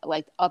how,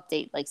 like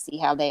update, like see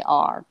how they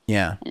are.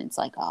 Yeah. And it's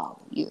like, oh,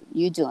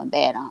 you're doing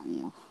bad, aren't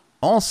you?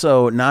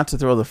 Also, not to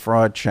throw the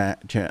fraud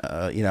charge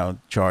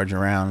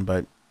around,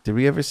 but did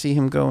we ever see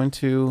him go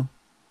into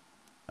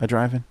a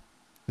drive-in?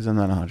 Because I'm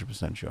not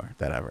 100% sure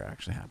that ever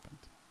actually happened.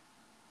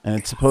 And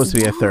it's supposed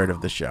to be a third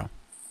of the show.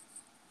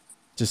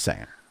 Just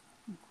saying.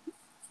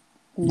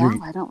 No,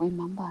 I don't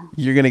remember.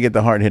 You're going to get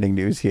the hard-hitting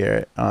news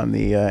here on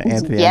the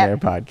Anthony on Air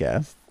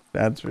podcast.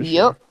 That's for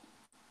sure.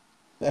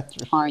 That's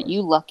for sure. Aren't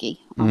you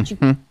lucky?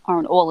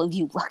 Aren't all of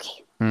you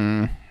lucky?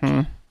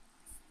 Mm-hmm.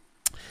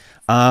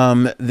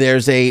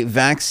 There's a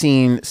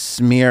vaccine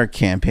smear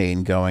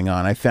campaign going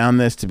on. I found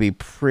this to be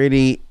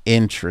pretty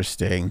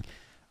interesting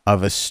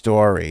of a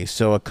story.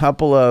 So a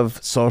couple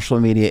of social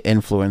media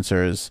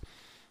influencers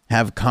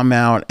have come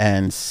out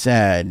and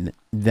said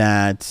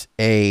that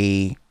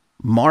a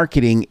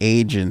marketing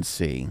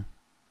agency,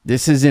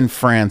 this is in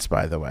France,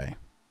 by the way,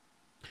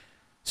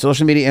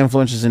 social media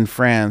influencers in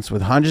France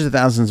with hundreds of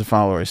thousands of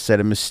followers said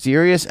a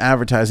mysterious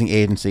advertising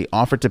agency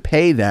offered to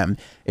pay them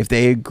if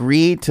they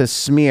agreed to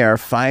smear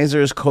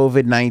Pfizer's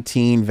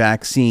COVID-19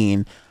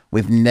 vaccine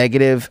with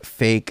negative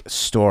fake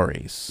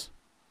stories.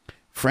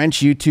 French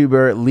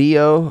YouTuber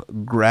Leo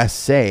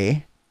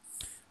Grasset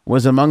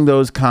was among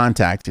those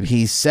contacted.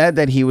 He said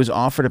that he was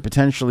offered a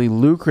potentially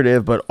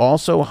lucrative but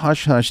also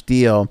hush-hush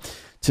deal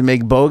to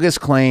make bogus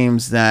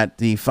claims that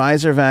the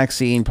Pfizer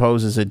vaccine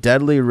poses a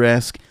deadly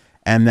risk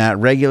and that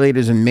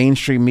regulators and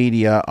mainstream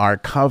media are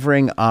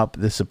covering up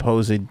the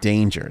supposed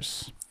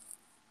dangers.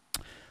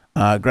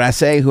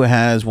 Grasset, who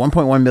has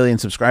 1.1 million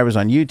subscribers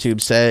on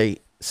YouTube,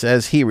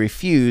 says he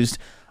refused.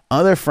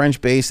 Other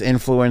French-based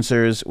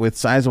influencers with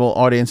sizable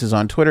audiences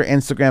on Twitter,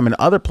 Instagram, and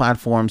other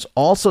platforms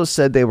also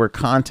said they were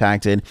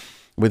contacted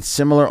with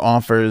similar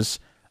offers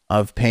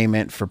of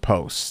payment for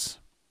posts.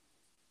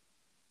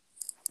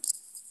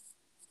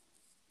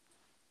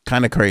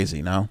 Kind of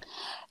crazy, no?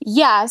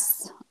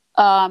 Yes.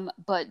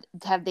 But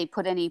have they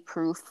put any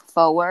proof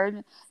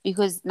forward?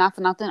 Because not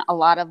for nothing, a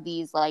lot of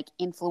these like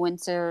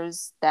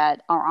influencers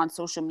that are on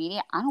social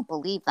media, I don't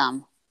believe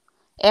them.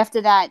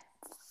 After that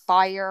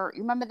fire,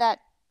 you remember that?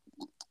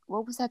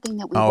 What was that thing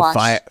that we watched?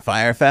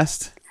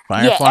 Firefest?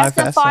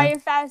 After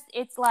Firefest,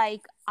 it's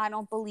like, I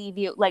don't believe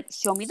you. Like,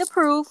 show me the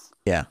proof.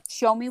 Yeah.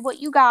 Show me what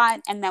you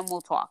got, and then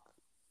we'll talk.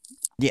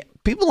 Yeah,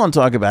 people don't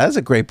talk about it. That's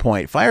a great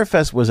point.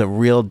 Firefest was a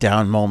real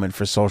down moment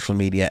for social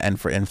media and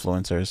for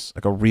influencers.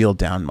 Like a real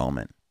down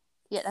moment.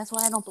 Yeah, that's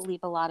why I don't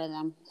believe a lot of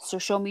them. So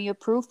show me your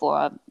proof, or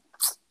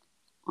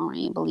I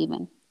ain't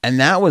believing. And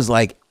that was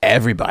like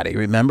everybody.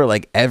 Remember,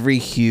 like every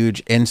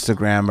huge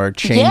Instagrammer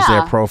changed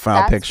their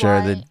profile picture.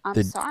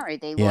 I'm sorry,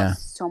 they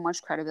lost so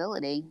much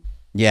credibility.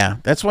 Yeah,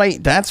 that's why.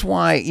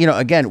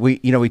 Again,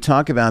 we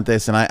talk about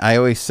this, and I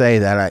always say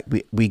that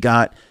we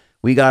got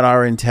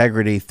our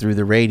integrity through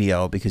the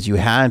radio because you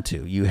had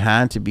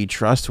to be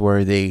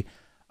trustworthy,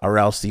 or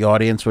else the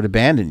audience would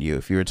abandon you.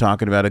 If you were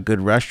talking about a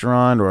good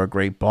restaurant or a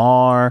great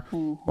bar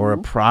or a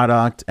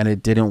product and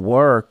it didn't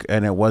work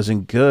and it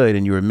wasn't good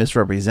and you were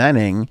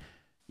misrepresenting,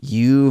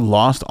 you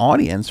lost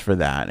audience for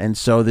that. And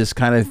so this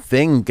kind of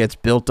thing gets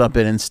built up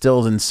and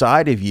instilled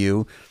inside of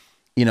you,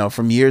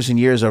 from years and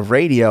years of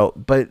radio.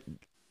 But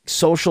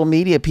social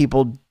media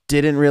people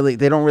they don't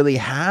really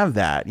have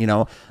that.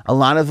 A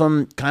lot of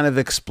them kind of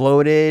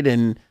exploded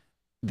and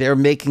they're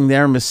making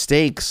their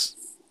mistakes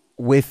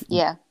with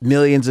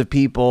millions of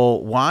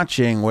people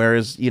watching.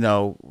 Whereas,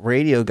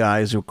 radio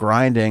guys who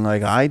grinding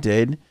like I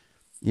did,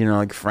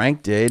 like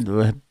Frank did,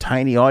 with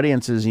tiny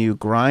audiences, and you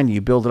grind,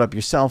 you build it up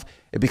yourself.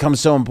 It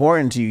becomes so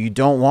important to you. You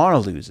don't want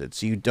to lose it.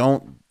 So you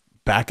don't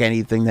back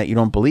anything that you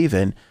don't believe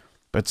in.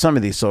 But some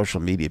of these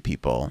social media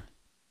people,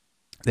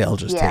 they'll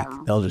just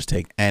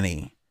take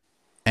any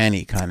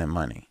kind of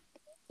money.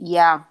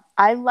 Yeah.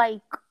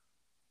 I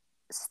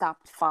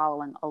stopped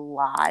following a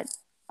lot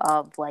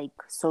of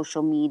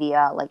social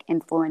media, like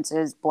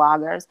influencers,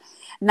 bloggers,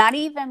 not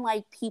even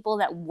like people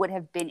that would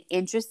have been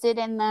interested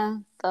in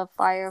the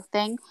fire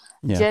thing.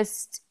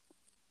 Just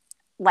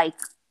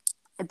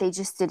they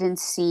just didn't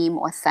seem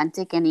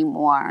authentic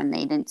anymore, and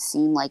they didn't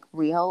seem like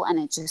real, and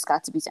it just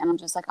got to be, and I'm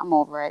just like, I'm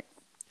over it.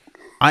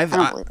 I've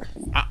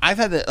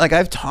had that,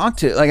 I've talked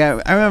to,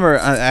 I remember,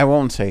 I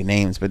won't say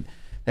names, but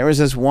there was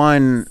this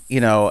one,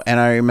 and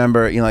I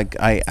remember,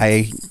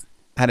 I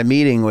had a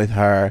meeting with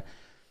her,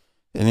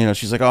 and,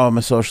 she's like, oh, I'm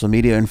a social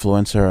media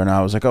influencer. And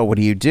I was like, oh, what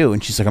do you do?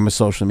 And she's like, I'm a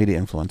social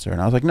media influencer.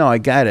 And I was like, no, I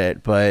get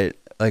it. But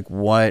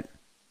what?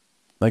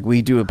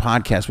 We do a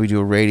podcast, we do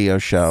a radio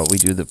show, we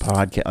do the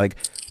podcast.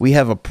 We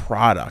have a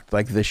product.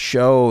 The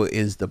show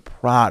is the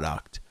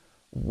product.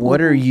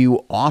 What are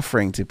you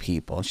offering to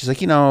people? And she's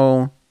like,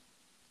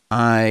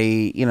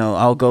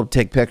 I'll go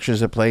take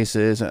pictures of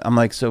places. I'm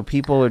like, so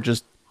people are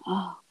just,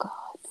 oh God.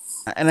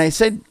 And I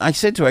said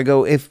to her, I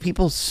go, if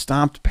people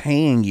stopped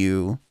paying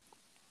you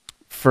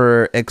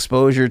for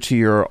exposure to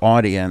your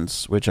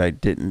audience, which I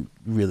didn't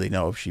really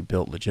know if she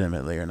built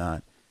legitimately or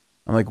not,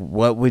 I'm like,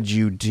 what would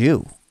you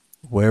do?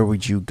 Where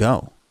would you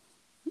go?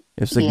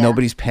 It's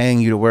nobody's paying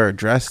you to wear a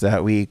dress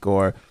that week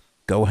or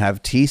go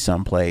have tea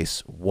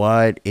someplace.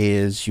 What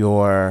is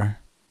your...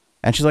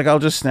 And she's like, I'll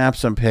just snap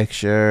some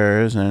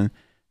pictures. And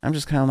I'm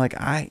just kind of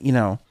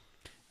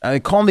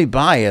like, call me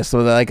biased.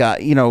 So that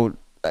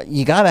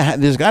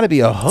there's got to be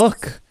a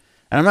hook.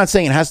 And I'm not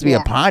saying it has to be a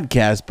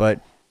podcast,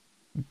 but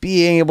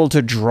being able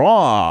to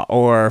draw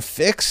or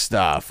fix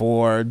stuff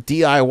or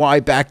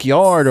DIY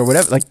backyard or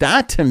whatever,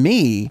 that to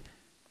me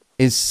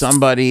is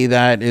somebody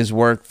that is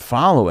worth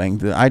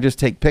following. I just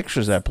take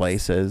pictures at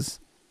places.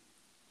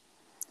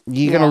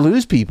 You're going to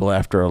lose people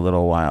after a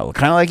little while.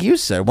 Kind of like you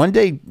said. One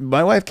day,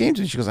 my wife came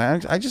to me. She goes,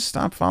 I just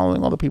stopped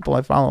following all the people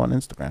I follow on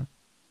Instagram.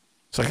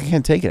 It's like, I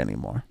can't take it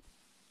anymore.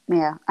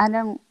 Yeah,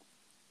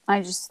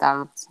 I just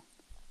stopped.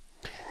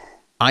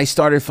 I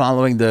started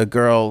following the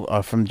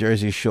girl from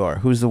Jersey Shore.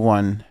 Who's the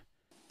one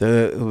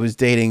who was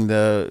dating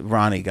the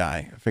Ronnie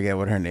guy? I forget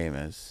what her name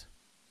is.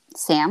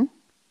 Sam?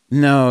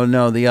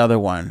 No, the other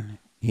one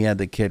he had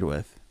the kid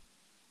with.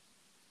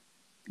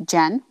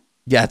 Jen?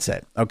 That's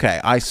it. Okay.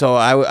 I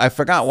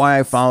forgot why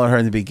I followed her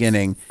in the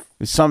beginning. It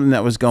was something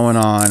that was going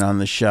on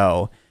the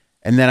show.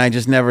 And then I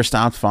just never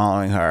stopped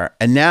following her.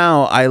 And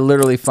now I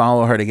literally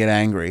follow her to get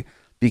angry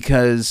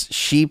because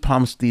she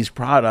pumps these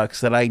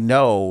products that I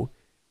know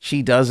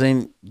she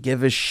doesn't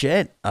give a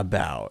shit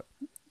about.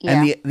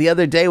 Yeah. And the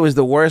other day was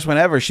the worst one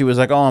ever. She was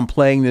like, oh, I'm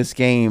playing this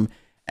game.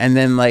 And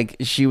then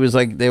she was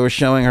like, they were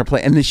showing her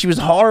play. And then she was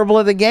horrible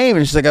at the game.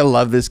 And she's like, I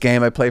love this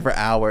game. I play for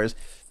hours.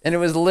 And it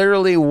was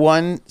literally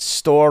one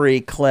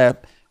story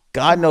clip.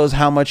 God knows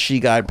how much she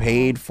got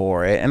paid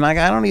for it. And like,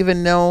 I don't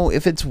even know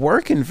if it's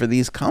working for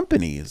these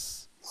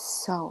companies.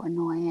 So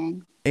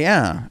annoying.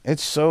 Yeah,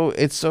 it's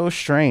so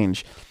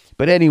strange.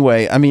 But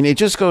anyway, I mean, it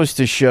just goes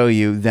to show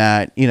you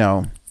that, you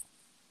know,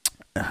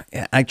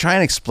 I try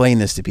and explain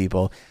this to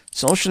people.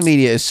 Social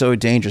media is so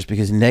dangerous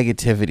because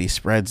negativity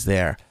spreads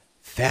there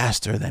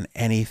faster than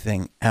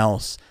anything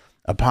else.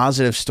 A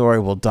positive story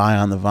will die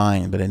on the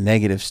vine, but a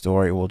negative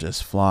story will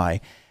just fly.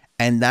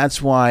 And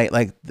that's why,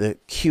 like, the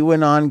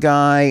QAnon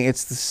guy,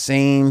 it's the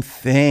same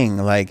thing.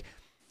 Like,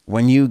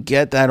 when you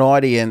get that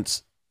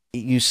audience,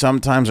 you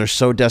sometimes are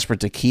so desperate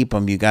to keep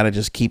them, you got to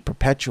just keep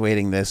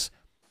perpetuating this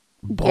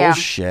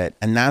bullshit.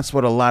 And that's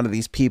what a lot of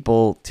these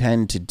people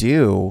tend to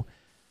do,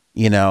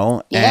 you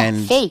know. Yeah,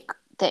 and fake.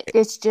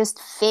 It's just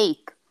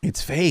fake.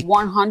 It's fake.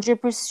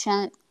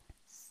 100%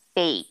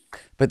 fake.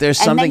 But there's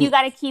something. And then you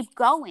got to keep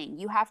going.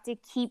 You have to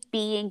keep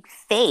being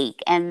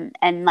fake and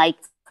like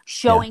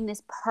showing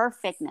this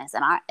perfectness.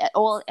 And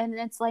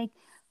it's like,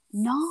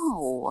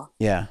 no.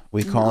 Yeah,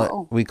 we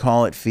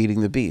call it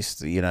feeding the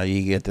beast. You know,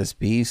 you get this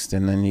beast,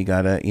 and then you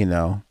gotta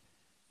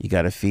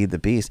feed the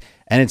beast.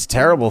 And it's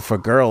terrible for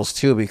girls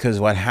too, because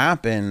what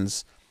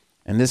happens,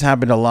 and this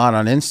happened a lot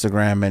on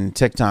Instagram and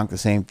TikTok, the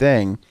same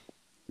thing.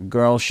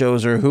 Girl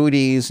shows her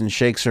hooties and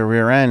shakes her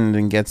rear end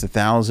and gets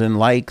 1,000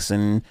 likes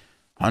and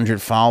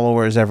 100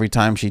 followers every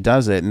time she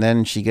does it, and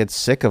then she gets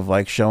sick of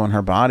like showing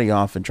her body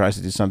off and tries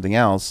to do something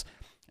else,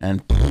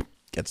 and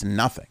gets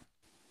nothing.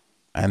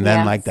 And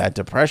then like that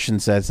depression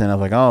sets in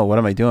of like, oh, what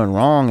am I doing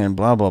wrong? And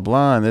blah, blah,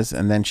 blah.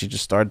 And then she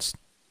just starts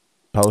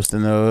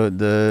posting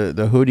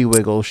the hootie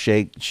wiggle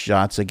shake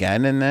shots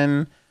again. And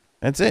then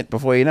that's it.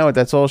 Before you know it,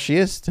 that's all she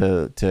is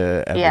to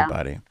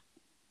everybody.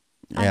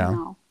 I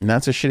know. And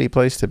that's a shitty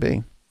place to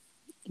be.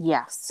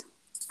 Yes.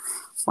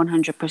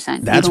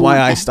 100%. That's why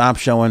I stopped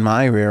showing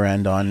my rear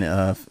end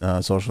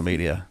on social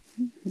media.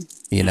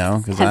 You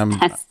know, because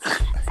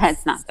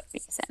that's not the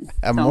reason.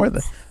 I'm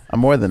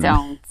more than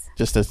don't.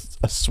 Just a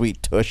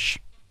sweet tush.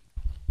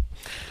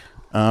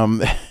 A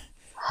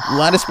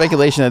lot of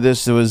speculation that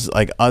this was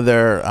like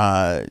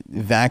other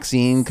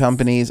vaccine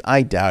companies.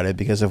 I doubt it,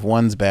 because if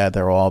one's bad,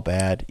 they're all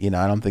bad. You know,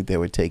 I don't think they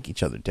would take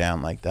each other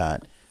down like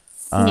that.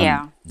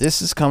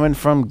 This is coming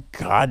from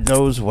God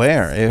knows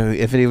where,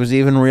 if it was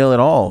even real at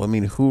all. I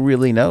mean, who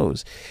really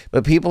knows?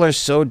 But people are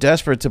so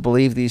desperate to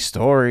believe these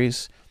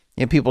stories.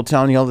 You know, people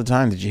telling you all the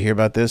time, did you hear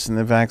about this in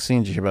the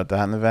vaccine? Did you hear about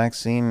that in the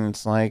vaccine? And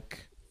it's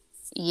like...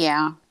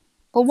 Yeah.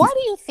 But why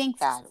do you think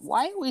that?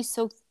 Why are we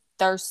so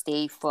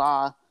thirsty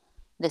for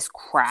this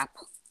crap?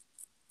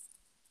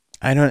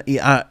 I don't...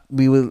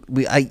 we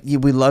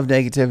love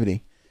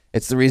negativity.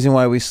 It's the reason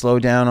why we slow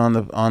down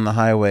on the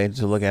highway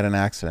to look at an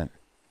accident.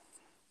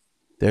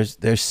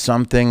 There's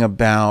something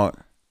about...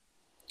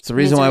 It's the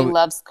reason why we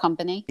loves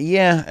company.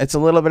 Yeah, it's a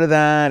little bit of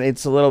that.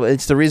 It's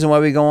the reason why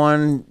we go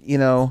on, you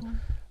know...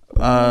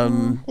 a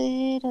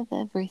bit of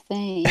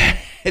everything. I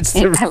love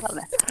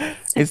that.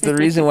 It's the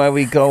reason why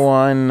we go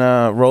on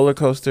roller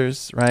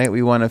coasters, right?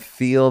 We want to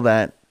feel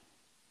that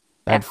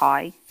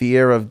high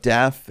fear of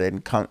death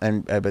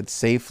but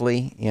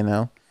safely, you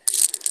know,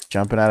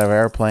 jumping out of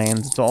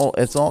airplanes.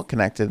 It's all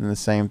connected in the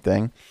same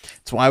thing.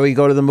 It's why we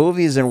go to the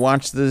movies and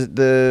watch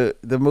the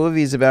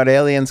movies about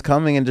aliens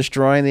coming and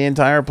destroying the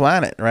entire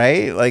planet,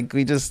 right? Like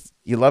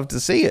you love to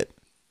see it.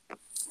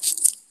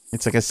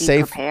 It's like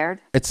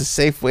prepared. It's a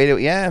safe way to,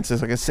 it's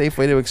just like a safe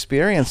way to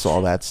experience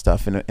all that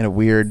stuff in a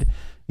weird,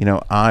 you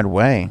know, odd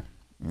way.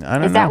 I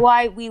don't know. Is that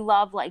why we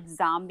love like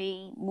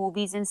zombie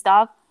movies and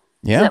stuff?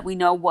 Yeah. So that we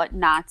know what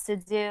not to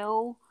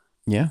do.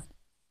 Yeah.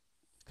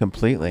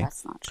 Completely.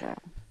 That's not true.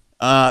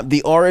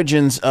 The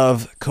origins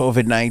of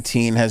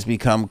COVID-19 has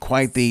become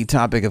quite the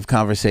topic of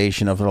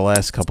conversation over the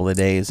last couple of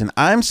days. And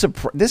I'm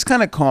surprised. This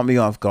kind of caught me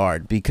off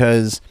guard,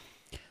 because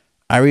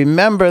I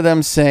remember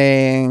them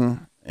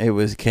saying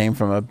it came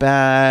from a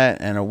bat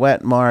and a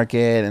wet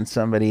market, and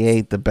somebody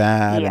ate the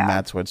bat, and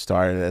that's what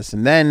started this.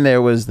 And then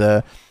there was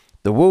the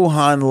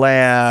Wuhan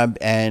lab,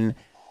 and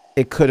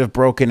it could have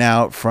broken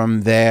out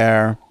from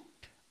there.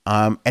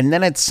 And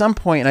then at some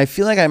point, and I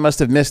feel like I must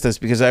have missed this,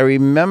 because I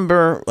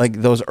remember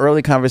like those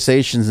early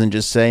conversations and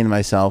just saying to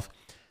myself,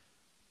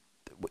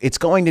 it's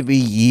going to be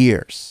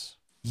years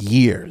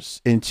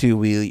until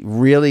we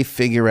really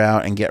figure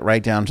out and get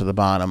right down to the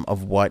bottom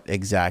of what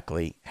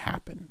exactly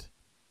happened.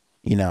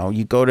 You know,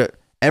 you go to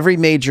every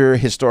major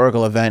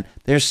historical event,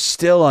 they're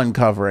still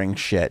uncovering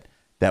shit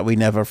that we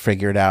never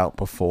figured out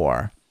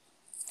before.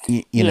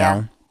 You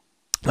know,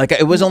 like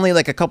it was only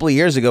like a couple of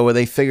years ago where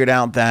they figured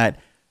out that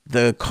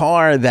the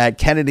car that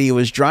Kennedy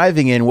was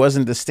driving in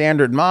wasn't the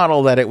standard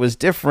model, that it was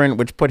different,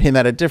 which put him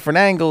at a different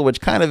angle, which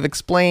kind of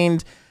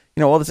explained,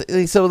 you know, all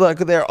this. So like,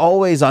 they're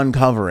always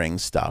uncovering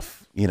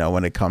stuff, you know,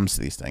 when it comes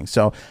to these things.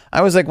 So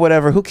I was like,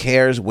 whatever, who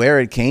cares where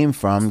it came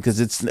from?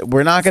 Because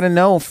we're not going to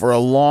know for a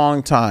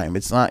long time.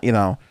 It's not, you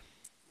know,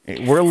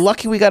 we're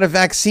lucky we got a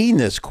vaccine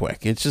this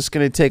quick. It's just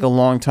going to take a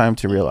long time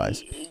to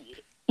realize.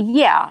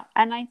 Yeah.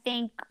 And I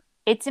think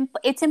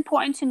it's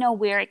important to know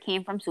where it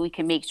came from so we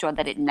can make sure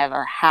that it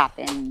never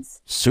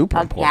happens Super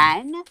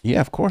again. Important.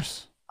 Yeah, of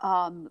course.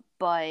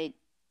 But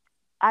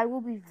I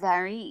will be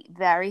very,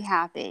 very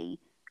happy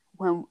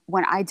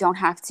when I don't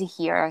have to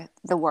hear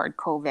the word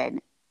COVID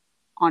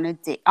on a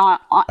day,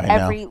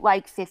 every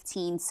like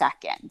 15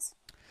 seconds.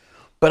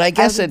 But I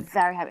guess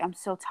very happy. I'm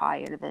so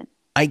tired of it.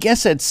 I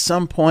guess at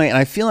some point, and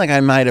I feel like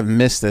I might have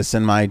missed this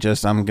in I'm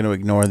going to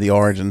ignore the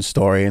origin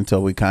story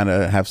until we kind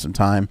of have some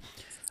time.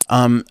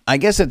 I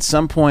guess at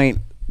some point,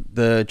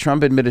 the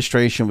Trump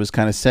administration was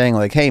kind of saying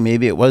like, hey,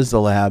 maybe it was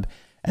the lab,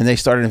 and they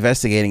started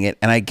investigating it.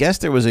 And I guess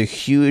there was a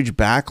huge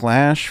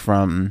backlash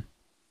from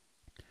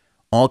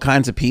all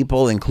kinds of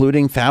people,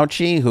 including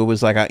Fauci, who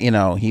was like,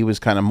 he was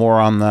kind of more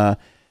on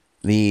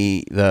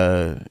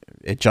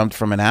it jumped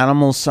from an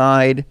animal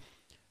side.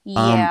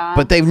 Yeah.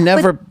 But they've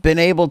never been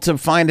able to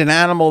find an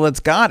animal that's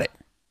got it.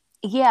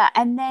 Yeah.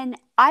 And then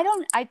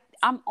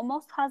I'm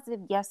almost positive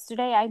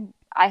yesterday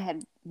I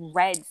had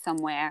read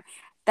somewhere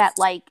that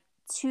like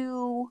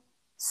 2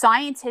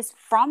 scientists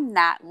from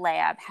that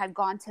lab had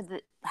gone to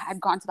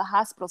the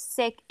hospital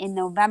sick in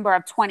November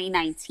of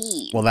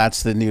 2019. Well,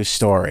 that's the news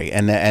story.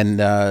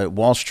 And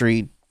Wall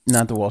Street,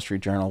 not the Wall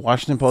Street Journal,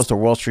 Washington Post or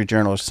Wall Street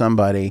Journal or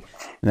somebody,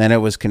 and then it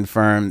was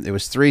confirmed it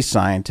was 3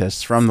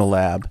 scientists from the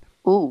lab.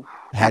 Ooh.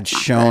 Had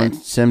shown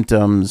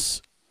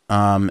symptoms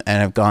and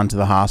have gone to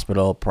the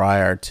hospital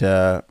prior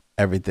to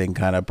everything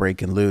kind of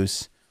breaking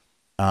loose.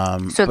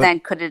 Then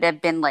could it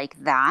have been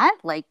like that?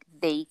 Like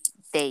they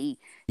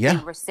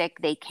were sick,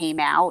 they came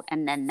out,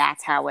 and then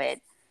that's how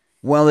it...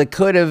 Well, it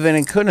could have and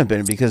it couldn't have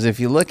been, because if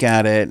you look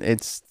at it,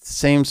 it's the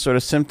same sort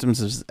of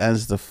symptoms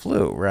as the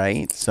flu,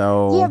 right?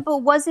 So yeah, but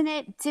wasn't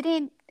it...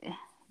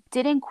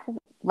 Didn't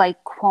like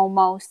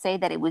Cuomo say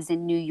that it was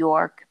in New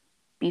York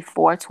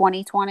before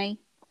 2020?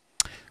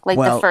 Like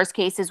the first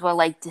cases were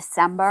like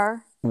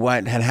December.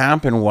 What had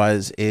happened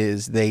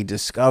is they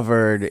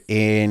discovered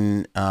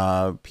in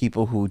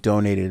people who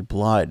donated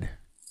blood.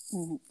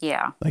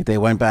 Yeah. Like they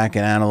went back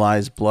and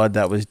analyzed blood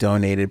that was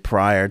donated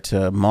prior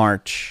to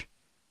March,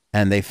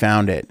 and they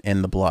found it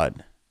in the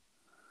blood.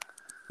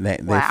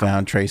 They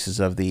found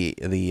traces of the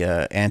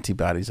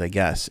antibodies, I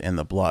guess, in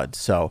the blood.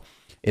 So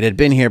it had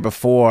been here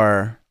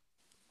before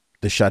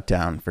the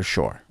shutdown for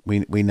sure.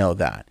 We know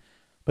that.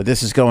 But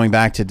this is going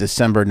back to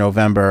December,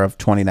 November of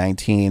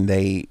 2019.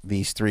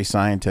 These 3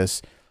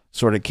 scientists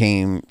sort of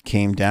came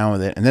down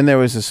with it. And then there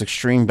was this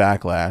extreme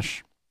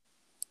backlash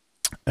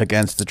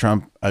against the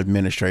Trump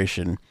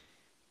administration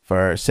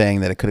for saying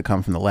that it could have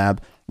come from the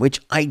lab,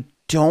 which I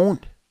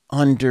don't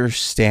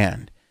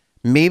understand.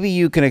 Maybe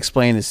you can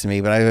explain this to me,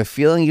 but I have a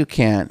feeling you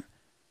can't.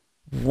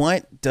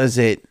 What does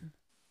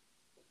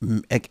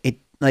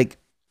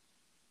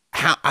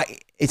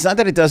it's not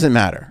that it doesn't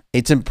matter.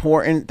 It's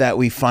important that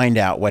we find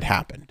out what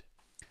happened.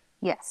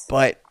 Yes.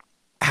 But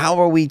how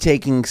are we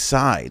taking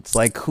sides?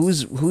 Like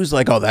who's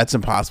like, oh, that's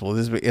impossible.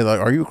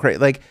 Are you crazy?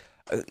 Like,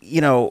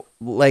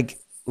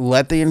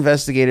 let the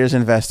investigators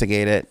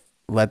investigate it.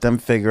 Let them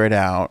figure it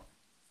out.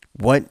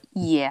 What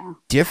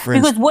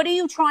difference? Because what are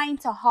you trying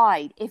to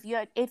hide? If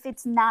you're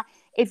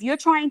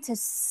trying to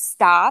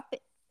stop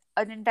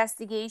an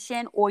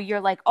investigation, or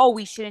you're like, oh,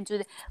 we shouldn't do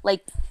that,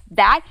 like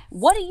that,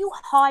 what are you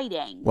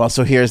hiding? Well,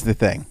 so here's the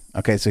thing.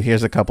 Okay, so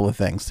here's a couple of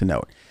things to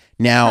note.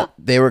 Now,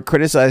 they were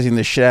criticizing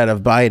the shit out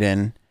of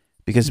Biden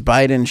because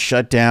Biden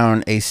shut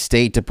down a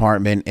State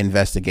Department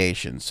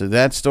investigation. So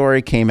that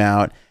story came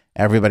out,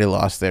 everybody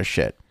lost their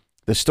shit.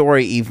 The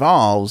story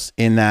evolves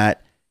in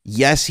that,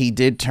 yes, he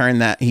did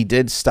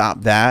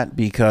stop that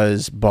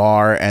because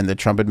Barr and the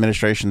Trump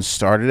administration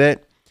started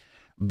it,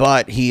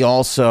 but he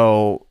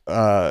also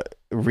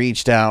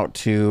reached out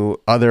to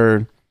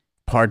other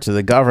parts of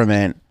the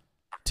government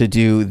to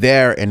do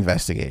their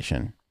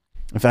investigation.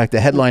 In fact, the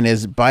headline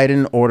is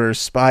Biden orders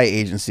spy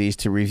agencies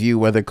to review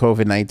whether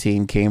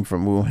COVID-19 came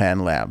from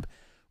Wuhan lab,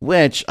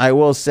 which I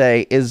will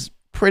say is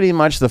pretty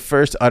much the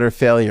first utter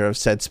failure of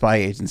said spy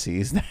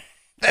agencies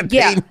that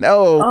they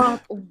know.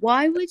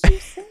 Why would you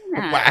say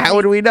that? How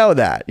would we know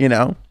that,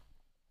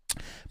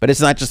 But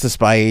it's not just the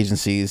spy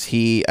agencies.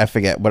 I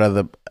forget what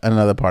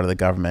another part of the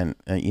government,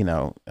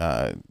 national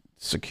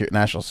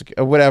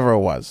security, whatever it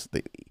was.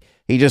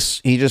 He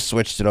just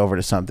switched it over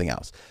to something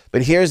else.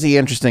 But here's the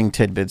interesting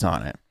tidbits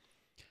on it.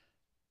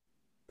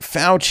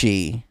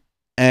 Fauci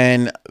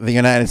and the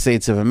United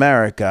States of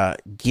America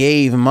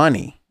gave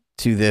money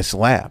to this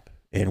lab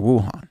in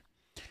Wuhan.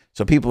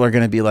 So people are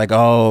going to be like,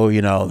 oh,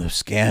 the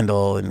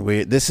scandal. And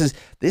this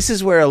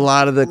is where a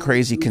lot of the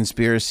crazy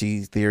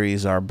conspiracy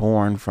theories are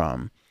born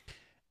from.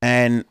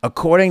 And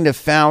according to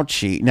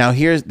Fauci, now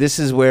this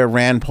is where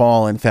Rand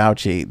Paul and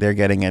Fauci, they're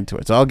getting into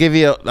it. So I'll give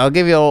you,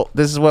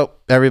 this is what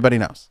everybody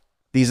knows.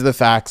 These are the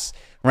facts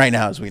right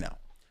now as we know.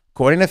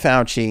 According to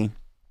Fauci,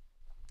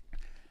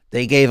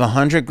 they gave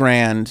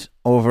 $100,000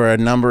 over a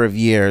number of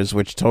years,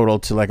 which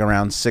totaled to like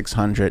around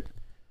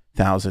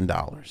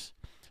 $600,000.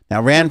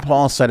 Now, Rand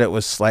Paul said it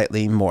was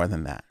slightly more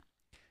than that.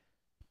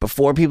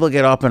 Before people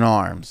get up in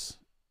arms,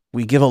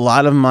 we give a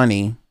lot of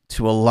money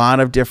to a lot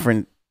of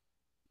different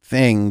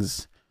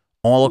things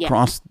all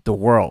across the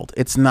world.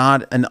 It's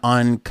not an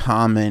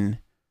uncommon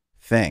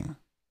thing.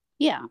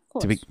 Yeah, of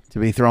course. To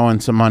be throwing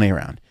some money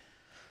around.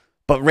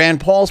 But Rand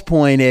Paul's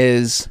point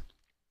is,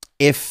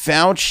 if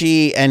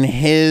Fauci and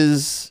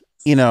his,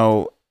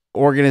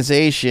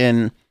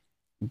 organization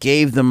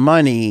gave the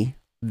money,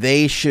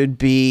 they should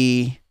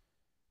be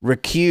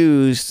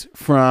recused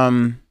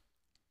from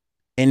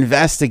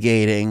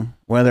investigating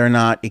whether or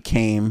not it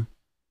came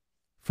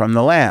from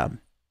the lab.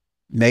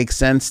 Makes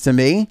sense to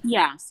me.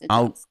 Yes,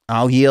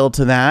 I'll yield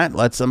to that.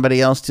 Let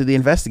somebody else do the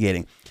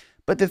investigating.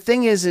 But the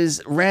thing is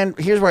here's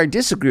where I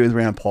disagree with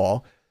Rand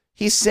Paul.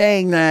 He's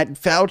saying that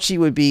Fauci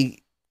would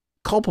be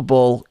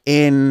culpable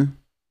in,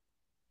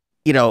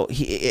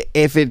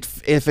 if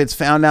it's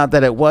found out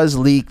that it was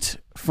leaked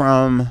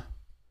from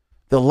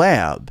the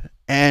lab.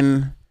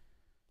 And,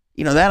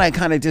 that I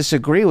kind of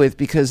disagree with,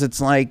 because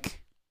it's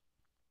like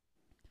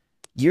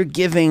you're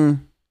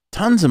giving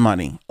tons of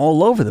money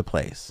all over the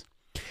place.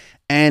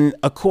 And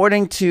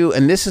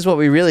and this is what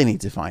we really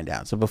need to find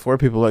out. So before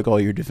people are like, oh,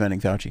 you're defending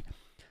Fauci.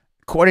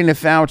 According to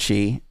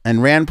Fauci,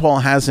 and Rand Paul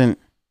hasn't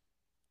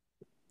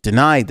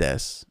denied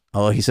this,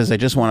 although he says, I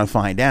just want to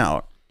find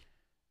out.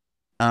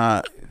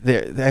 I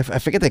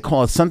forget, they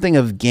call it something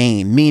of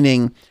gain,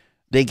 meaning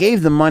they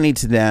gave the money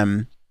to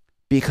them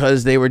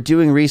because they were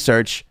doing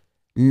research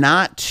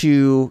not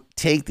to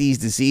take these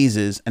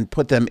diseases and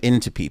put them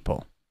into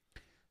people.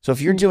 So if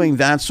you're doing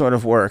that sort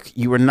of work,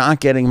 you are not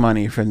getting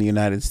money from the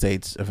United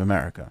States of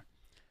America.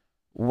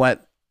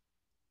 What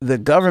the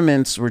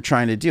governments were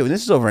trying to do, and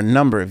this is over a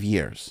number of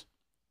years,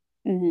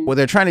 what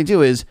they're trying to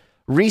do is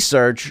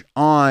research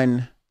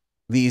on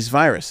these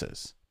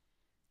viruses.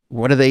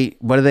 What are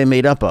they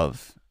made up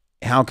of?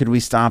 How could we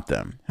stop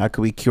them? How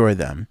could we cure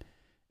them?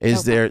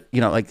 Is there,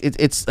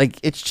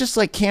 it's just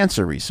like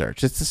cancer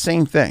research. It's the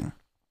same thing.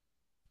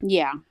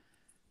 Yeah.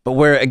 But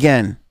where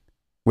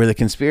the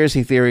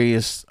conspiracy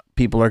theorists,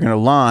 people are going to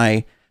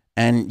lie,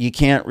 and you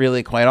can't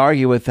really quite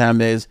argue with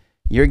them, is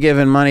you're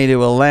giving money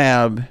to a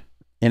lab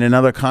in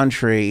another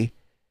country.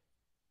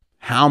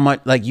 How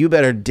much, you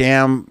better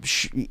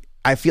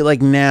I feel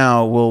like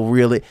now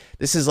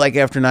this is like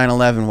after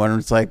 9/11, when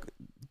it's like,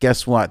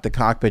 guess what? The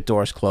cockpit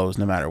door's closed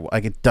no matter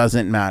what. It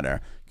doesn't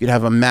matter. You'd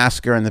have a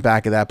massacre in the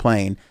back of that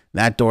plane.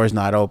 That door's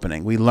not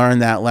opening. We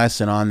learned that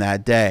lesson on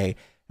that day,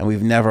 and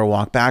we've never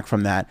walked back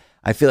from that.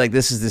 I feel like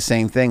this is the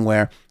same thing,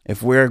 where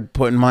if we're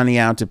putting money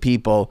out to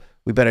people,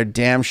 we better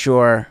damn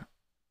sure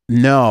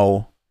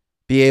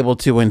be able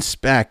to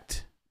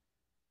inspect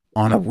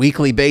on a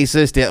weekly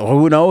basis,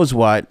 who knows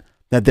what,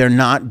 that they're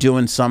not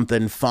doing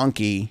something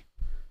funky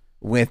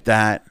with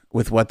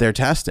what they're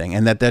testing,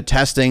 and that they're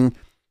testing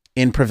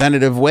in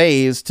preventative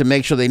ways to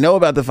make sure they know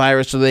about the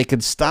virus so they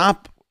could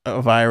stop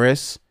a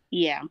virus.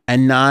 Yeah.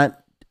 And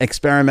not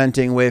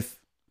experimenting with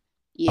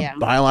a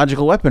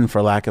biological weapon,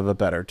 for lack of a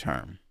better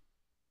term.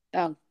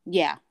 Oh,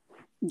 yeah.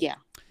 Yeah.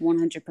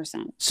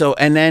 100%. So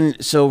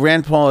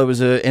Rand Paul, it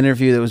was an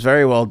interview that was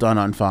very well done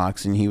on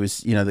Fox, and he was,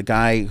 the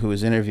guy who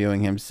was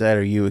interviewing him said,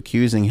 are you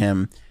accusing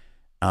him,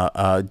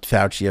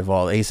 Fauci, of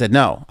all? He said,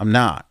 no, I'm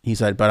not. He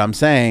said, but I'm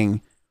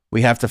saying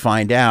we have to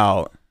find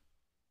out,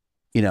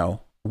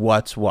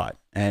 what's what,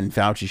 and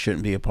Fauci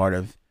shouldn't be a part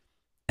of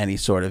any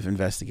sort of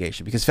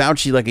investigation, because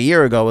Fauci, like a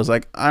year ago, was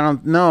like, I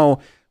don't know,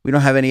 we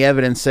don't have any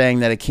evidence saying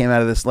that it came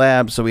out of this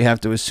lab, so we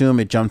have to assume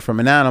it jumped from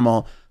an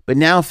animal. But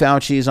now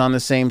Fauci is on the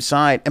same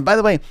side. And by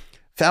the way,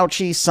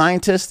 Fauci,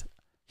 scientist,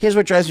 here's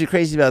what drives me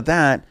crazy about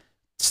that.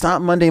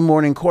 Stop Monday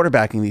morning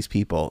quarterbacking these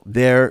people.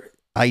 Their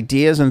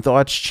ideas and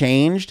thoughts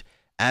changed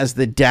as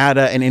the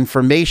data and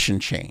information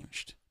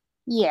changed.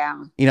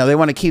 Yeah. They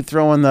want to keep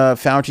throwing the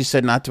Fauci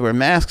said not to wear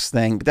masks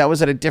thing, but that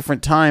was at a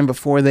different time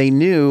before they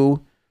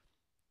knew,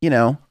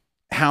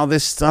 how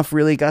this stuff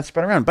really got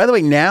spread around. By the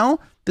way, now,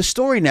 the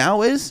story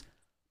now is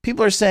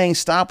people are saying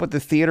stop with the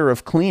theater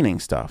of cleaning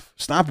stuff.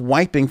 Stop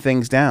wiping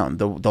things down,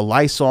 the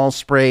Lysol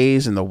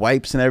sprays and the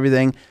wipes and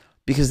everything,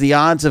 because the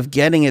odds of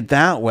getting it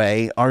that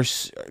way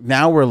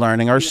now we're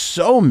learning are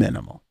so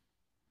minimal.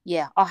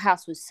 Yeah, our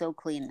house was so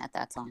clean at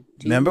that time.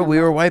 Remember, we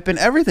were wiping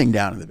everything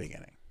down in the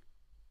beginning.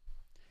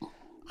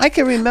 I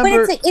can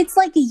remember. But it's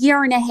like a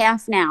year and a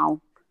half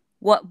now.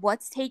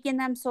 What's taken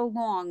them so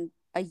long?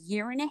 A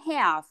year and a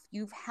half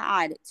you've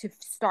had to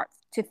start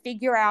to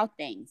figure out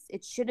things.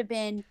 It should have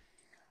been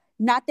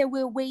not that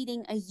we're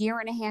waiting a year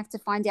and a half to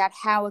find out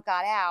how it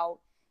got out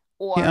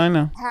or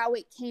how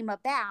it came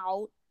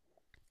about.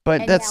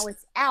 But now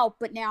it's out.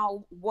 But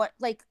now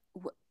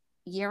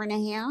year and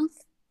a half?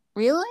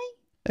 Really?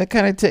 It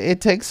kind of it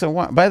takes a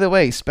while. By the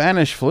way,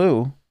 Spanish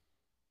flu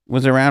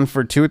was around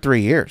for 2 or 3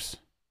 years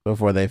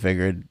before they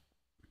figured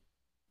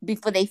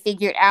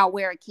out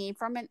where it came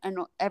from and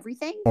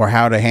everything, or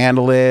how to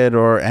handle it,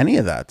 or any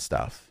of that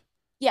stuff.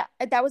 Yeah,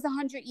 that was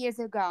 100 years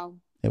ago.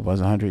 It was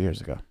 100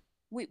 years ago.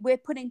 We're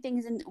putting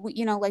things in,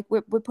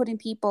 we're putting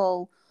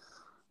people.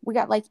 We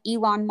got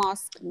Elon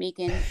Musk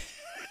making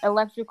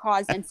electric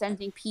cars and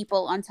sending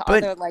people onto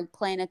other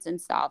planets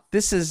and stuff.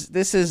 This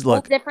is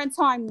look, different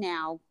time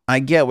now. I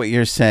get what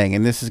you're saying,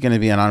 and this is going to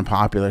be an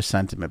unpopular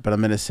sentiment, but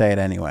I'm going to say it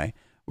anyway.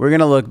 we're going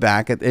to look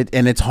back at it,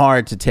 and it's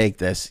hard to take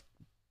this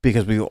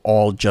because we've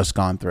all just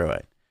gone through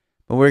it.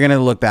 But we're going to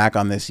look back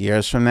on this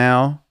years from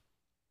now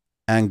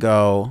and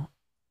go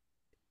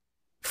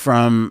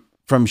from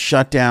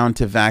shutdown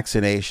to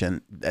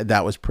vaccination.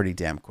 That was pretty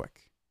damn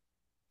quick.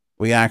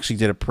 We actually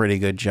did a pretty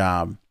good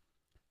job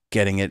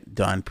getting it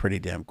done pretty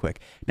damn quick.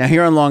 Now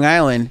here on Long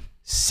Island,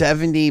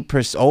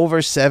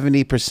 over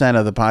 70%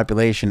 of the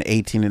population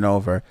 18 and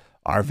over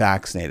are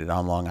vaccinated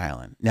on Long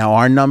Island. Now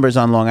our numbers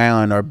on Long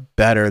Island are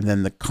better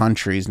than the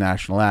country's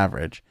national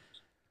average,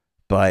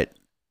 but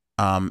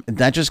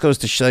that just goes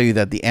to show you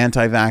that the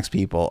anti-vax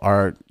people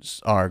are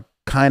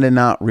kind of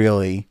not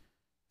really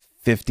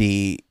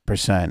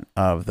 50%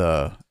 of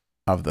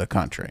the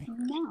country.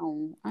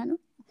 No, I don't.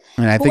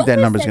 And I think that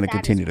number is going to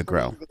continue to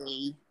grow.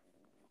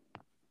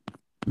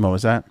 What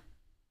was that?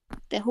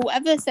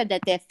 Whoever said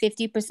that they're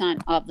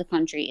 50% of the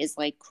country is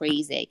like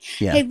crazy.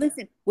 Yeah. Hey,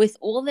 listen, with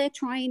all they're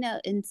trying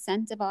to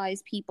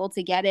incentivize people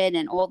to get it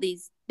and all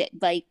these,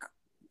 like,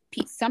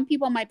 some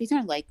people might be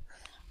saying, like,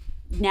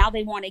 now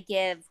they want to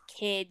give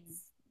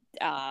kids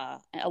a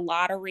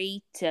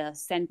lottery to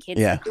send kids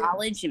to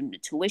college and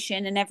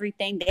tuition and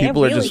everything.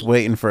 People are just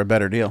waiting for a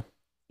better deal.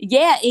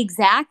 Yeah,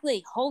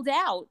 exactly. Hold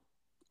out.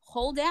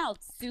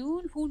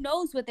 Soon, who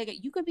knows what they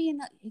get? You could be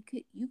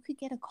you could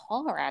get a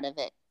car out of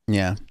it.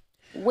 Yeah.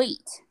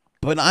 Wait.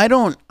 But I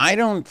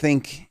don't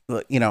think,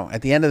 you know,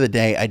 at the end of the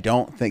day, I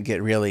don't think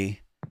it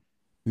really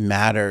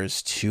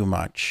matters too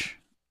much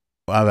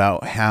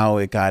about how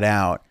it got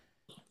out,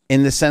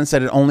 in the sense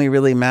that it only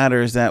really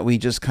matters that we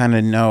just kind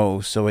of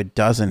know so it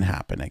doesn't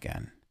happen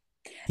again.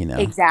 You know?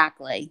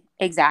 Exactly.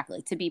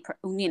 To be,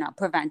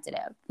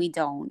 preventative. We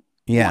don't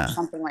want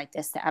something like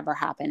this to ever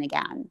happen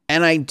again.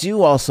 And I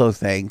do also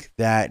think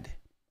that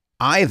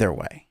either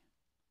way,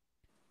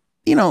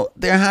 you know,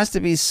 there has to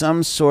be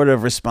some sort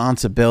of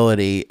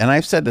responsibility, and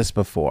I've said this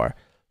before,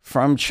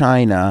 from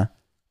China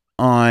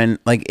on,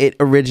 like, it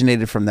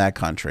originated from that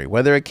country.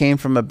 Whether it came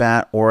from a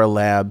bat or a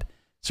lab,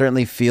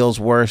 certainly feels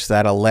worse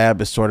that a lab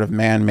is sort of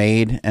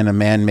man-made and a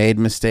man-made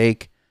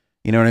mistake.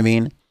 You know what I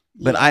mean?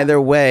 But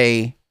either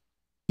way,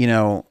 you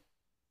know,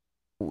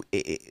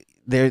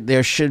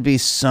 there should be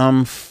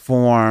some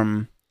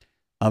form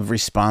of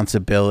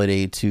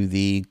responsibility to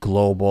the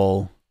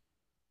global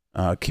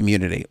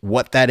community.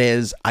 What that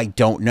is, I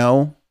don't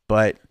know,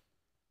 but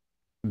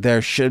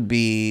there should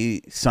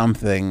be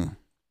something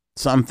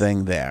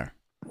there.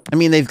 I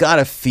mean, they've got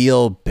to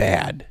feel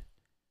bad.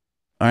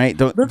 All right.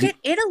 Look at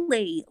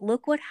Italy.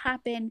 Look what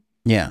happened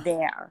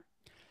there.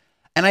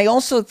 And I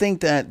also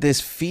think that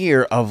this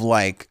fear of,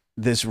 like,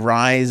 this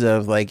rise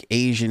of, like,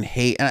 Asian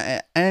hate,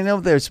 and I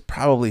know there's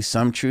probably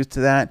some truth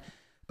to that,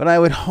 but I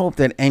would hope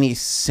that any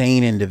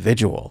sane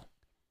individual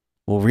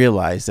will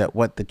realize that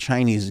what the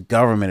Chinese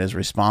government is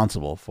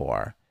responsible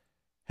for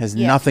has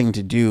nothing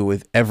to do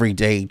with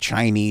everyday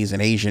Chinese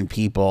and Asian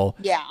people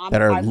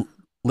that are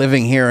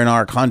living here in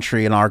our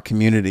country and our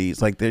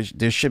communities. Like,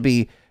 there should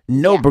be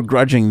no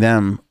begrudging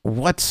them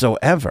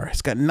whatsoever.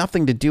 It's got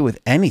nothing to do with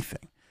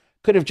anything.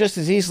 Could have just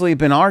as easily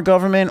been our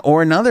government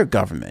or another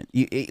government.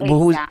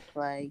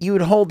 Exactly. You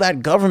would hold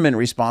that government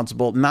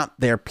responsible, not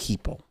their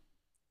people.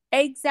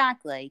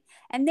 Exactly.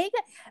 And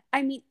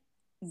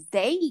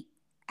they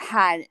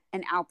had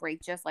an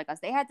outbreak just like us.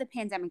 They had the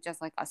pandemic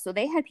just like us. So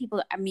they had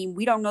people, I mean,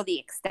 we don't know the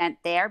extent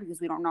there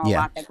because we don't know a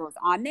lot that goes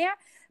on there.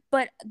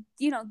 But,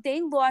 you know,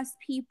 they lost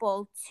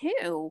people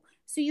too.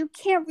 So you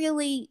can't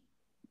really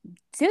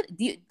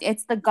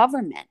it's the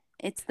government.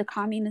 It's the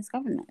communist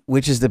government.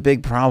 Which is the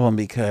big problem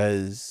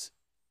because,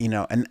 you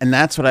know, and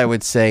that's what I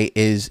would say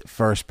is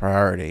first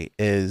priority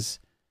is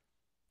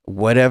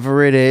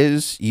whatever it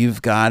is,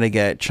 you've got to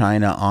get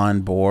China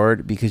on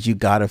board because you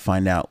got to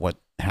find out what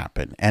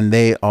happened. And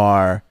they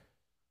loved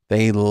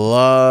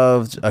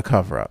a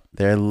cover up.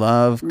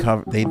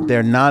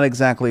 They're not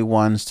exactly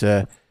ones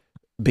to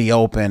be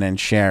open and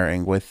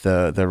sharing with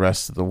the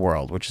rest of the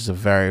world, which is a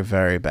very,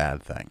 very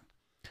bad thing.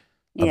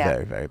 A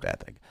very, very bad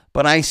thing.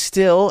 But I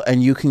still,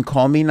 and you can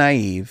call me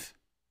naive,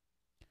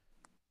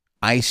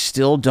 I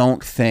still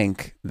don't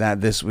think that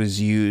this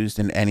was used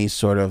in any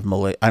sort of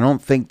I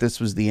don't think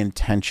this was the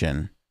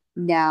intention.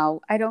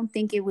 No, I don't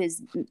think it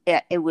was.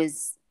 It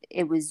was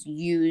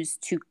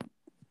used to,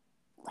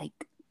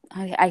 like,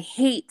 I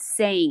hate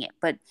saying it,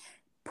 but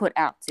put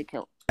out to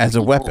kill as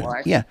a weapon,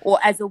 or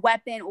as a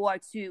weapon, or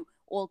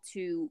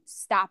to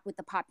stop with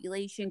the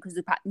population because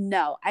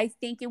no, I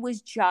think it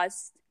was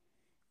just,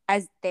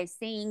 as they're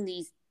saying,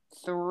 these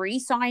 3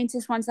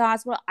 scientists went to the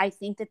hospital. I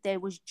think that there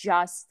was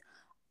just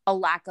a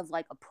lack of,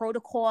 like, a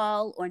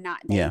protocol or not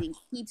anything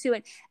keep to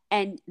it.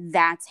 And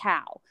that's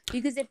how,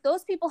 because if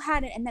those people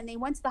had it and then they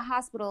went to the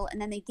hospital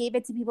and then they gave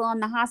it to people in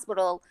the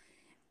hospital,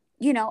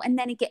 you know, and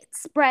then it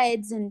gets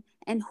spreads and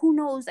who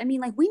knows? I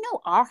mean, like, we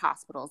know our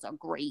hospitals are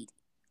great.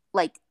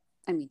 Like,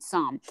 I mean,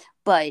 some,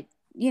 but,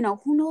 you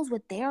know, who knows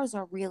what theirs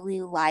are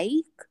really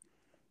like?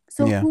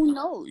 So who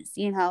knows,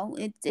 you know,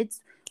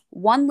 it's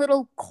one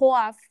little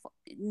cough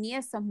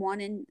near someone,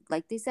 and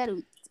like they said,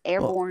 it's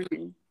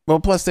airborne. Well,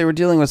 plus they were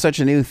dealing with such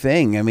a new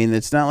thing. I mean,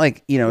 it's not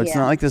like, it's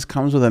not like this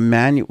comes with a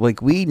manual.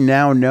 Like, we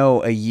now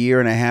know a year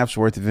and a half's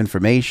worth of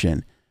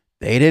information.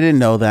 They didn't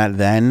know that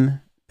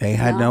then. They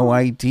had no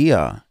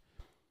idea.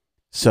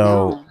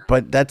 So,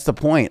 but that's the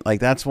point. Like,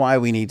 that's why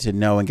we need to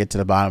know and get to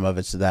the bottom of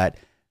it, so that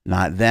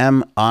not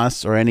them,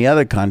 us, or any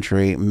other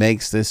country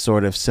makes this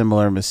sort of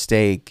similar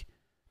mistake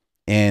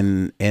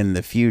in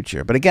the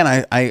future. But again,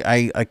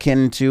 I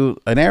akin to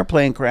an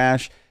airplane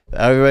crash.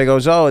 Everybody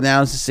goes, oh,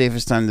 now it's the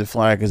safest time to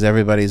fly because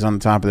everybody's on the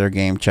top of their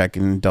game,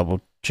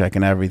 double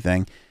checking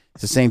everything.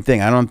 It's the same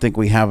thing. I don't think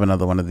we have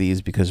another one of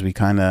these because we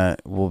kind of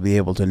will be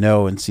able to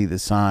know and see the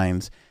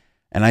signs.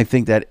 And I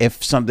think that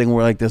if something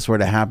were like this were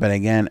to happen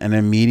again, an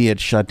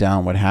immediate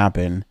shutdown would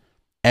happen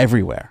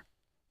everywhere,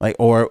 like,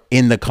 or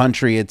in the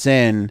country it's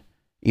in,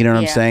 you know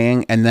what I'm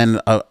saying? And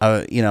then,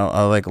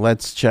 like,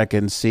 let's check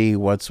and see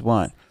what's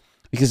what.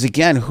 Because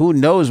again, who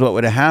knows what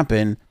would have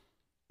happened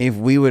if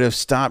we would have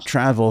stopped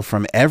travel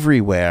from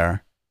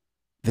everywhere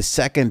the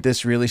second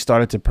this really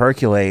started to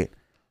percolate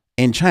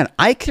in China.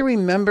 I can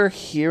remember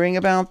hearing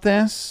about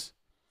this.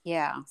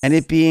 Yeah. And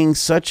it being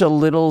such a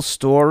little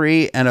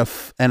story and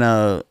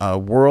a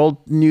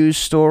world news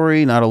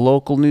story, not a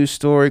local news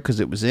story, because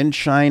it was in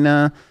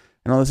China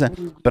and all this.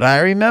 But I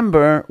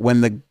remember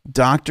when the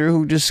doctor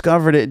who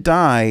discovered it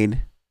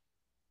died,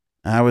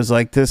 I was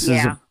like, this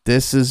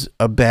is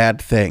a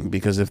bad thing,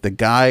 because if the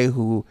guy,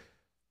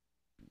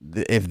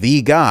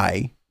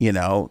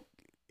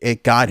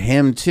 it got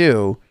him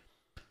too,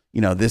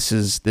 this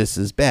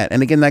is bad.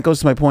 And again, that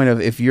goes to my point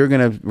of, if you're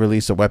going to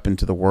release a weapon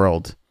to the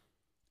world,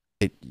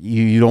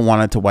 you don't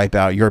want it to wipe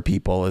out your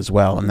people as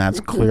well, and that's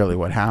clearly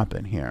what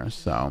happened here.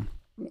 So,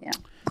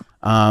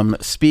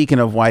 speaking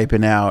of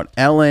wiping out,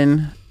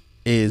 Ellen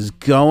is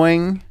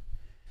giving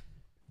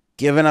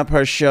up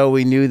her show.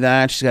 We knew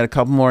that. She's got a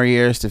couple more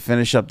years to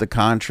finish up the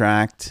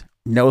contract.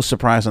 No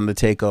surprise on the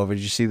takeover. Did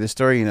you see the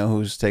story? You know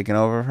who's taking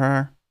over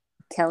her?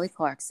 Kelly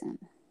Clarkson.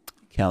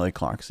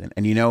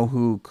 And you know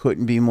who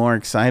couldn't be more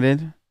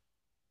excited?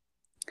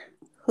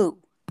 Who?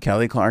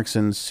 Kelly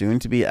Clarkson's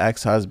soon-to-be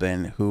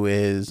ex-husband, who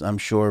is, I'm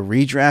sure,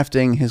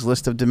 redrafting his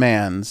list of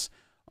demands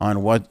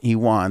on what he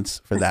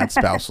wants for that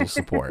spousal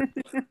support.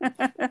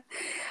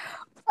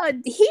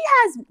 Doesn't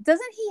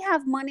he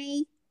have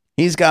money?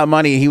 He's got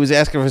money. He was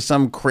asking for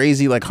some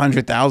crazy, like,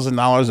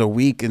 $100,000 a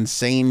week,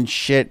 insane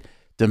shit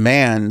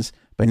demands.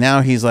 But now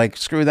he's like,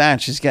 screw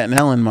that. She's getting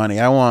Ellen money.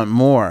 I want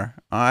more.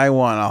 I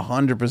want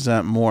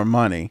 100% more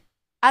money.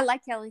 I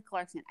like Kelly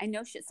Clarkson. I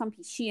know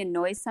she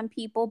annoys some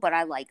people, but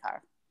I like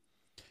her.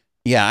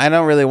 Yeah, I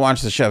don't really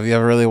watch the show. Have you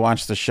ever really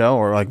watched the show,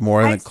 or like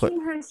more than the clip? I've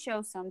seen her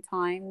show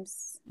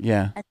sometimes.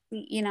 Yeah.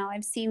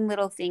 I've seen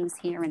little things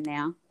here and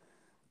there.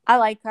 I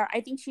like her.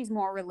 I think she's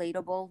more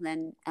relatable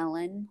than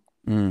Ellen.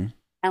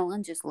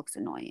 Ellen just looks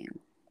annoying.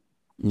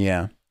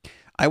 Yeah.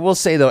 I will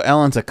say, though,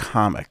 Ellen's a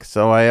comic,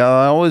 so I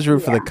always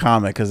root for the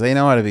comic because they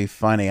know how to be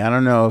funny. I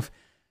don't know if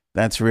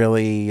that's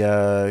really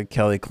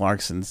Kelly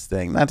Clarkson's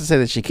thing. Not to say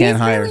that she can't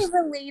hire. She's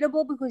really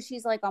relatable because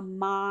she's like a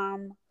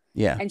mom.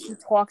 Yeah. And she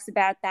talks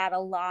about that a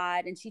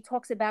lot. And she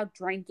talks about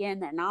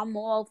drinking. And I'm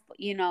all,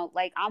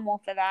 I'm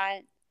all for that.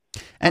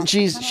 And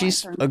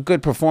she's a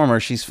good performer.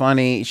 She's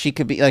funny. She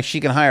could be like, she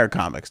can hire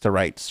comics to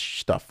write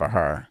stuff for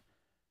her,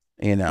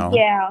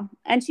 Yeah.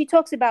 And she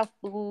talks about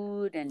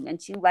food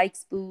and she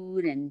likes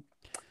food. And,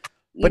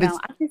 I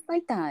just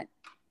like that.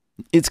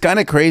 It's kind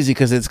of crazy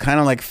because it's kind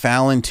of like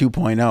Fallon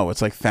 2.0.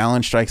 It's like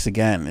Fallon Strikes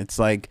Again. It's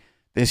like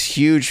this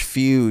huge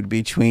feud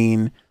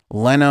between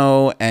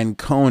Leno and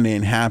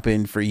Conan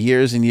happened for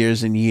years and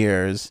years and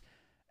years.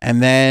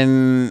 And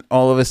then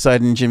all of a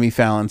sudden, Jimmy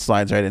Fallon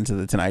slides right into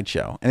the Tonight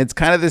Show. And it's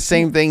kind of the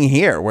same thing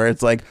here, where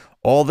it's like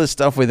all this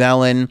stuff with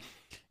Ellen,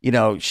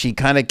 she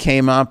kind of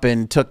came up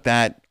and took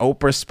that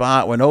Oprah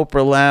spot when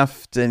Oprah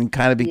left and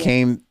kind of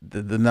became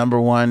the number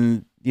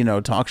one,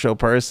 talk show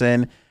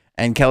person.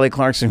 And Kelly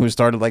Clarkson, who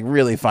started like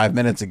really 5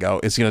 minutes ago,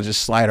 is going to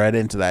just slide right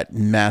into that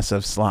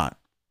massive slot.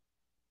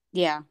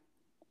 Yeah.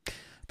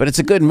 But it's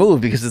a good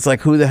move because it's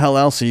like, who the hell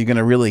else are you going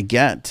to really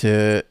get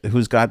to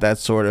who's got that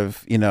sort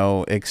of,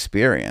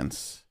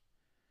 experience,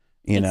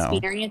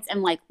 experience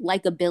and like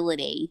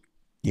likability.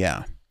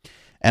 Yeah.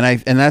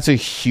 And that's a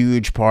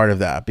huge part of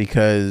that,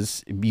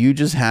 because you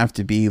just have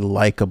to be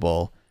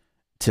likable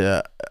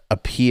to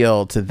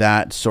appeal to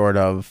that sort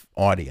of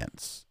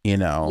audience,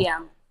 Yeah.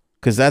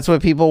 Because that's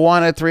what people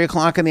want at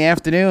 3:00 in the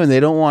afternoon. They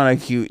don't want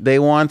they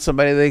want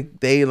somebody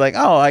they like,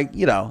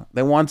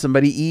 they want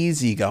somebody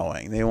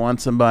easygoing. They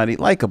want somebody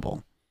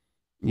likable,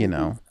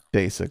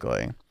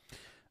 basically.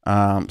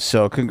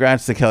 So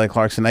congrats to Kelly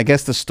Clarkson. I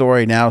guess the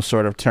story now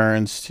sort of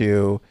turns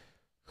to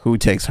who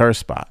takes her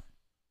spot.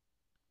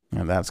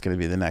 And that's going to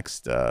be the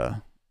next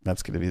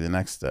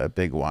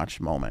big watch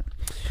moment.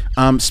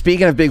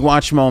 Speaking of big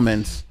watch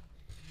moments,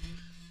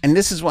 and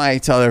this is why I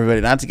tell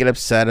everybody not to get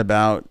upset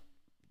about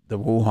the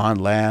Wuhan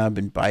lab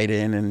and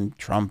Biden and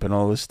Trump and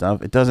all this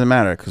stuff. It doesn't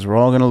matter because we're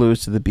all going to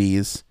lose to the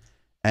bees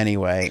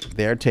anyway.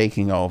 They're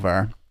taking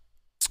over.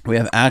 We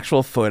have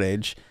actual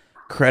footage.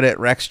 Credit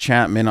Rex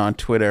Chapman on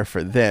Twitter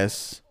for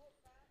this,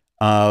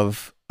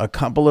 of a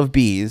couple of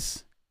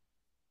bees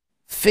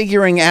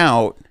figuring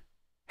out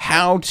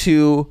how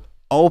to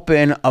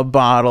open a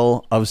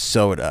bottle of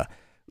soda.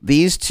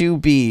 These two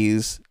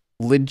bees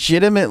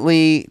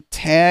legitimately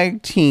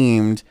tag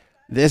teamed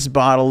this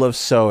bottle of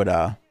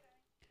soda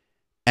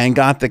and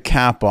got the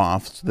cap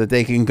off so that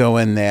they can go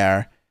in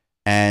there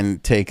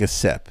and take a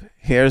sip.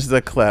 Here's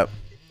the clip.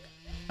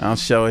 I'll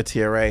show it to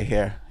you right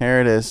here. Here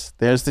it is.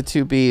 There's the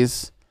two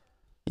bees.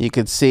 You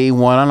could see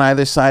one on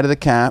either side of the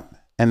cap,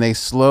 and they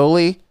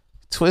slowly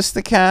twist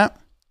the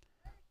cap.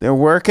 They're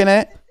working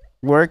it,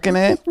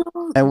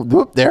 and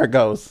whoop, there it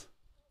goes.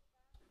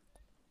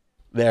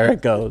 There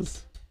it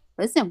goes.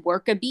 Listen,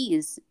 worker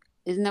bees.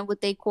 Isn't that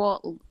what they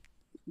call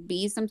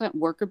bees sometimes?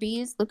 Worker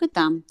bees? Look at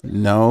them.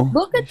 No.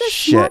 Look at the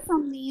shit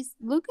on these.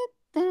 Look at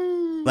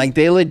them. Like,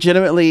 they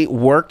legitimately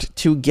worked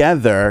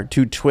together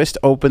to twist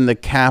open the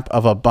cap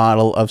of a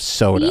bottle of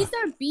soda. These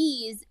are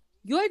bees.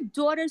 Your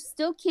daughter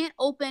still can't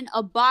open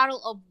a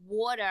bottle of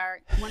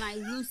water when I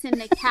loosen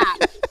the cap.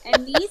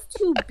 And these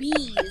two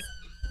bees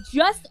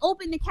just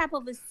opened the cap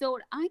of a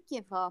soda. I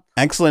give up.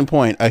 Excellent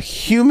point. A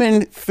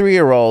human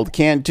 3-year-old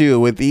can't do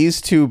what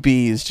these two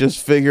bees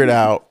just figured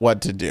out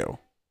what to do.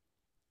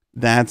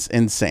 That's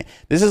insane.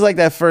 This is like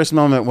that first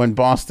moment when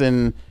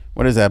Boston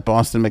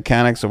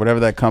Mechanics or whatever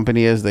that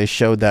company is, they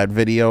showed that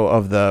video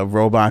of the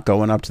robot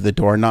going up to the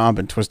doorknob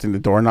and twisting the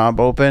doorknob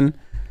open.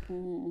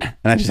 And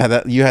I just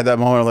had you had that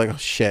moment of like, oh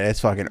shit,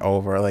 it's fucking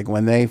over. Like,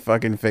 when they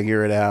fucking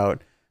figure it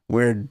out,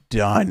 we're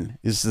done.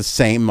 It's the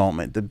same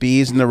moment. The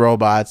bees and the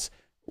robots,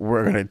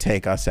 we're going to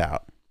take us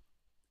out.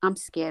 I'm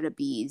scared of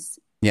bees.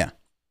 Yeah.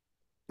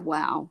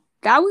 Wow.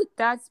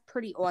 That's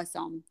pretty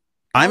awesome.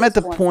 I'm at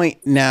the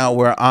point now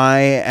where I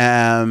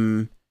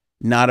am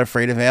not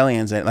afraid of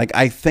aliens. Like,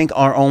 I think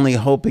our only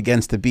hope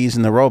against the bees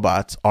and the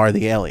robots are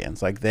the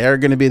aliens. Like, they're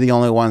going to be the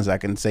only ones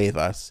that can save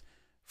us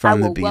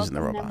from the bees and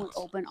the robots. With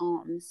open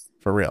arms.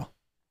 For real.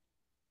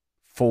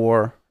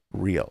 For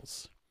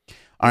reals.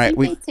 All right.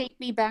 They take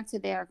me back to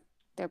their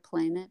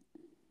planet.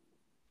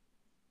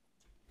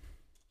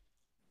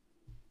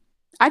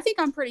 I think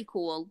I'm pretty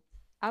cool.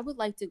 I would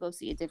like to go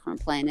see a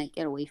different planet,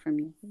 get away from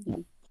you.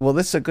 Well,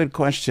 this is a good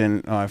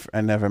question. Oh,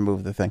 I never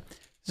moved the thing.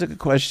 This is a good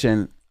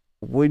question.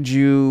 Would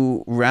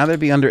you rather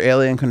be under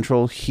alien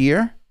control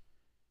here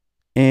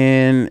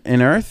on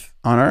Earth,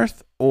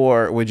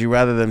 or would you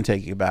rather them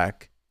take you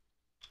back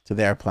to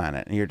their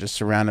planet and you're just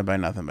surrounded by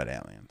nothing but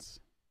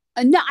aliens?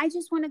 No, I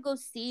just want to go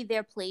see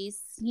their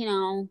place,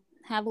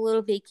 have a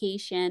little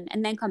vacation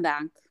and then come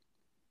back.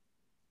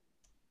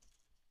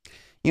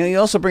 You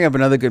also bring up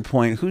another good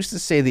point. Who's to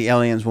say the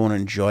aliens won't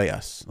enjoy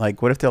us?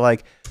 Like, what if they're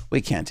like,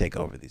 we can't take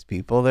over these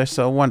people. They're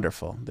so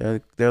wonderful.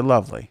 They're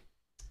lovely.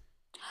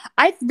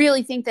 I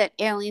really think that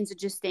aliens are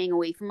just staying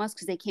away from us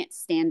because they can't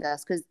stand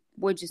us, because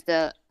we're just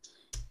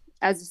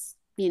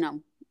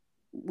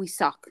we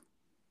suck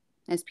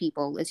as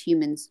people, as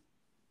humans.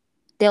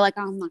 They're like,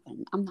 I'm not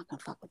gonna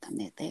fuck with them.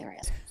 They're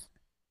assholes.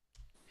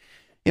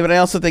 Yeah, but I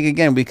also think,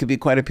 again, we could be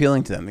quite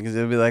appealing to them, because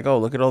they'll be like, oh,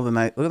 look at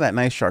that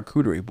nice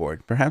charcuterie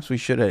board. Perhaps we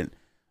shouldn't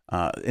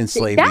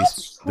enslave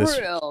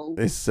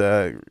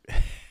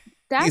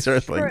these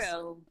earthlings,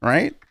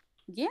 right?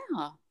 Yeah.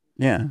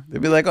 Yeah,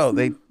 they'd be like, oh,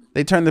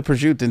 they turned the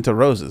prosciutto into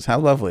roses. How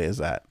lovely is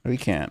that? We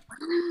can't.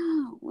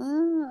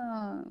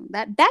 Wow.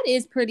 That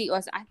is pretty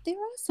awesome. There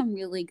are some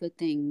really good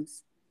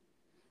things,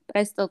 but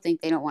I still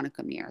think they don't want to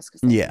come near us.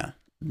 Yeah.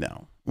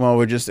 No. Well,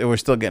 we're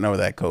still getting over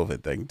that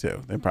COVID thing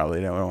too. They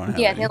probably don't want to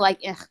have Yeah, they're like,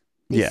 ugh,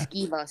 they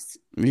skeeve us.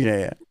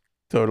 Yeah.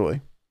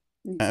 Totally.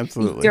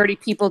 Absolutely. These dirty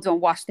people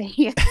don't wash their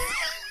hands.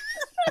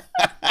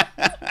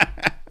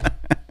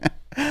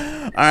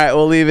 All right,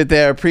 we'll leave it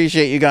there.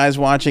 Appreciate you guys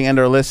watching and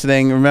or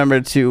listening. Remember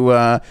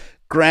to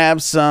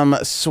grab some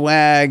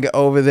swag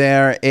over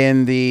there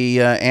in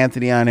the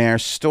Anthony On Air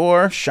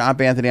store.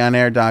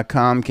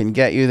 ShopAnthonyOnAir.com can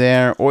get you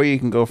there, or you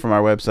can go from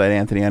our website,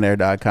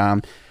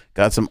 AnthonyOnAir.com.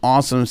 Got some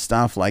awesome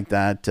stuff like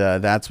that.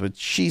 That's What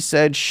She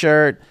Said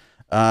shirt.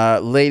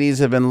 Ladies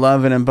have been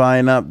loving and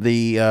buying up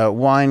the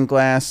wine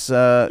glass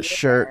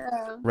shirt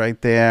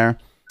right there.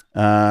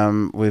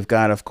 We've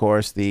got, of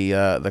course,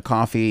 the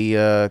coffee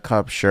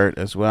cup shirt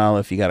as well.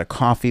 If you got a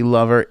coffee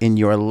lover in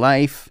your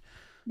life,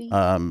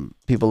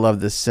 people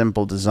love the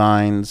simple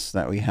designs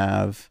that we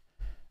have.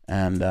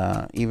 And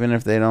even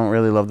if they don't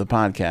really love the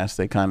podcast,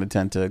 they kind of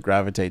tend to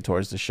gravitate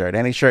towards the shirt.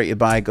 Any shirt you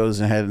buy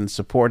goes ahead and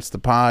supports the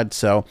pod.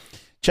 So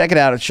check it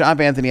out at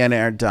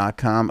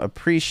ShopAnthonyOnAir.com.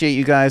 Appreciate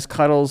you guys.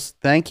 Cuddles,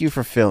 thank you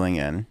for filling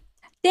in.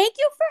 Thank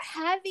you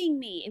for having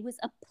me. It was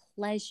a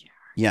pleasure.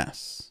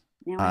 Yes.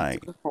 Now I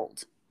have to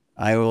hold.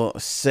 I will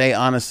say,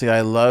 honestly,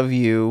 I love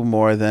you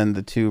more than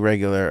the two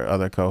regular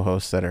other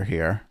co-hosts that are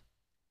here.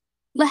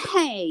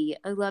 Hey,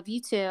 I love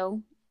you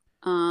too.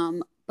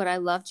 But I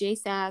love Jay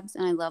Sabs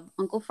and I love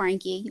Uncle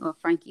Frankie, or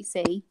Frankie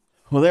C.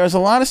 Well, there's a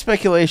lot of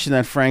speculation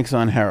that Frank's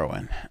on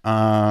heroin.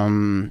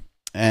 And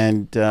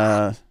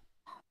I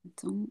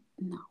don't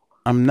know.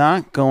 I'm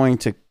not going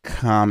to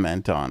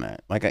comment on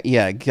it. Like,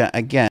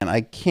 again,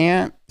 I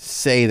can't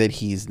say that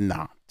he's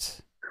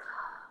not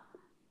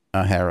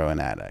a heroin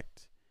addict.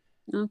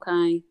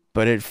 Okay.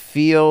 but it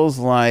feels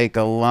like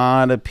a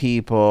lot of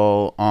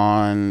people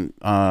on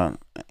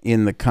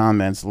in the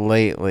comments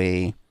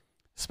lately,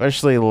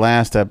 especially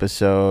last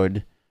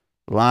episode,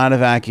 a lot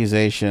of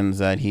accusations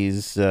that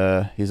he's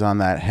on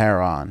that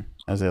heron,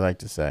 as they like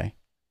to say.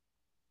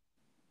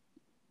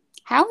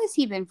 How has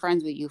he been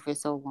friends with you for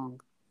so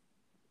long?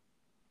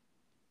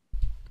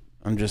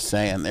 I'm just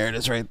saying. There it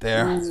is right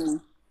there.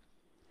 You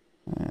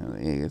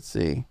can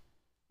see.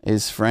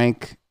 Is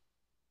Frank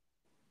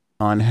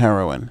on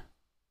heroin?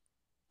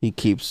 He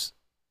keeps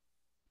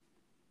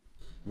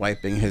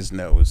wiping his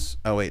nose.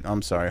 Oh, wait.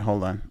 I'm sorry.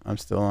 Hold on. I'm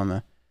still on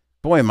the...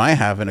 Boy, am I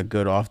having a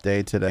good off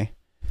day today.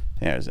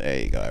 There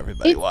you go,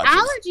 everybody. It's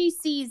allergy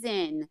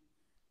season.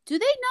 Do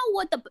they know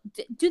what the...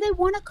 Do they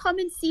want to come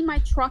and see my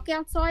truck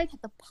outside?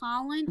 The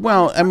pollen?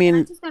 Well, I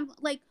mean...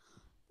 Like,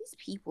 these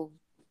people...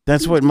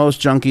 That's what most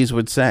junkies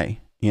would say,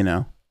 you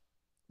know?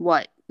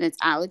 What? It's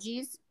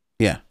allergies?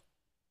 Yeah.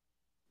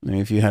 I mean,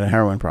 if you had a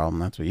heroin problem,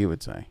 that's what you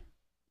would say.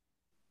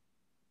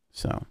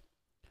 So...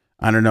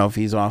 I don't know if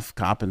he's off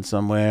copping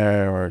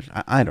somewhere or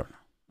I don't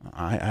know.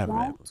 I haven't.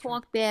 Don't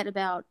talk bad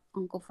about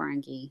Uncle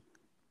Frankie.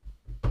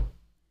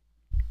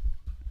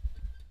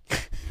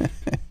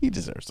 He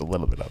deserves a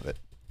little bit of it.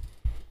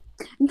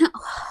 No,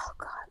 oh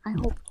God, I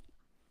hope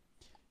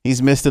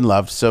he's missed and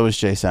loved. So is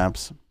J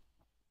Sabs.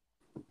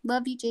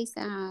 Love you, J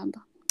Sab.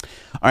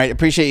 All right,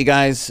 appreciate you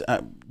guys.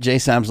 J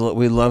Sabs,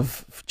 we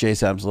love J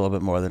Sabs a little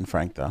bit more than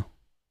Frank, though.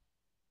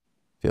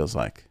 Feels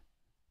like.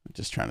 I'm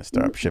just trying to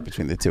stir up shit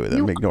between the two of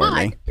them. Ignore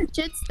me.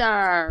 Shit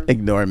star.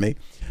 Ignore me.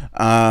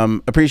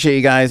 Appreciate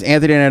you guys.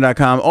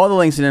 AnthonyDana.com. All the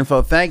links and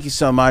info. Thank you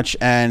so much.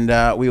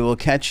 And we will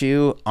catch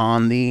you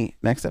on the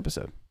next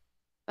episode.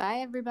 Bye,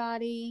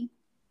 everybody.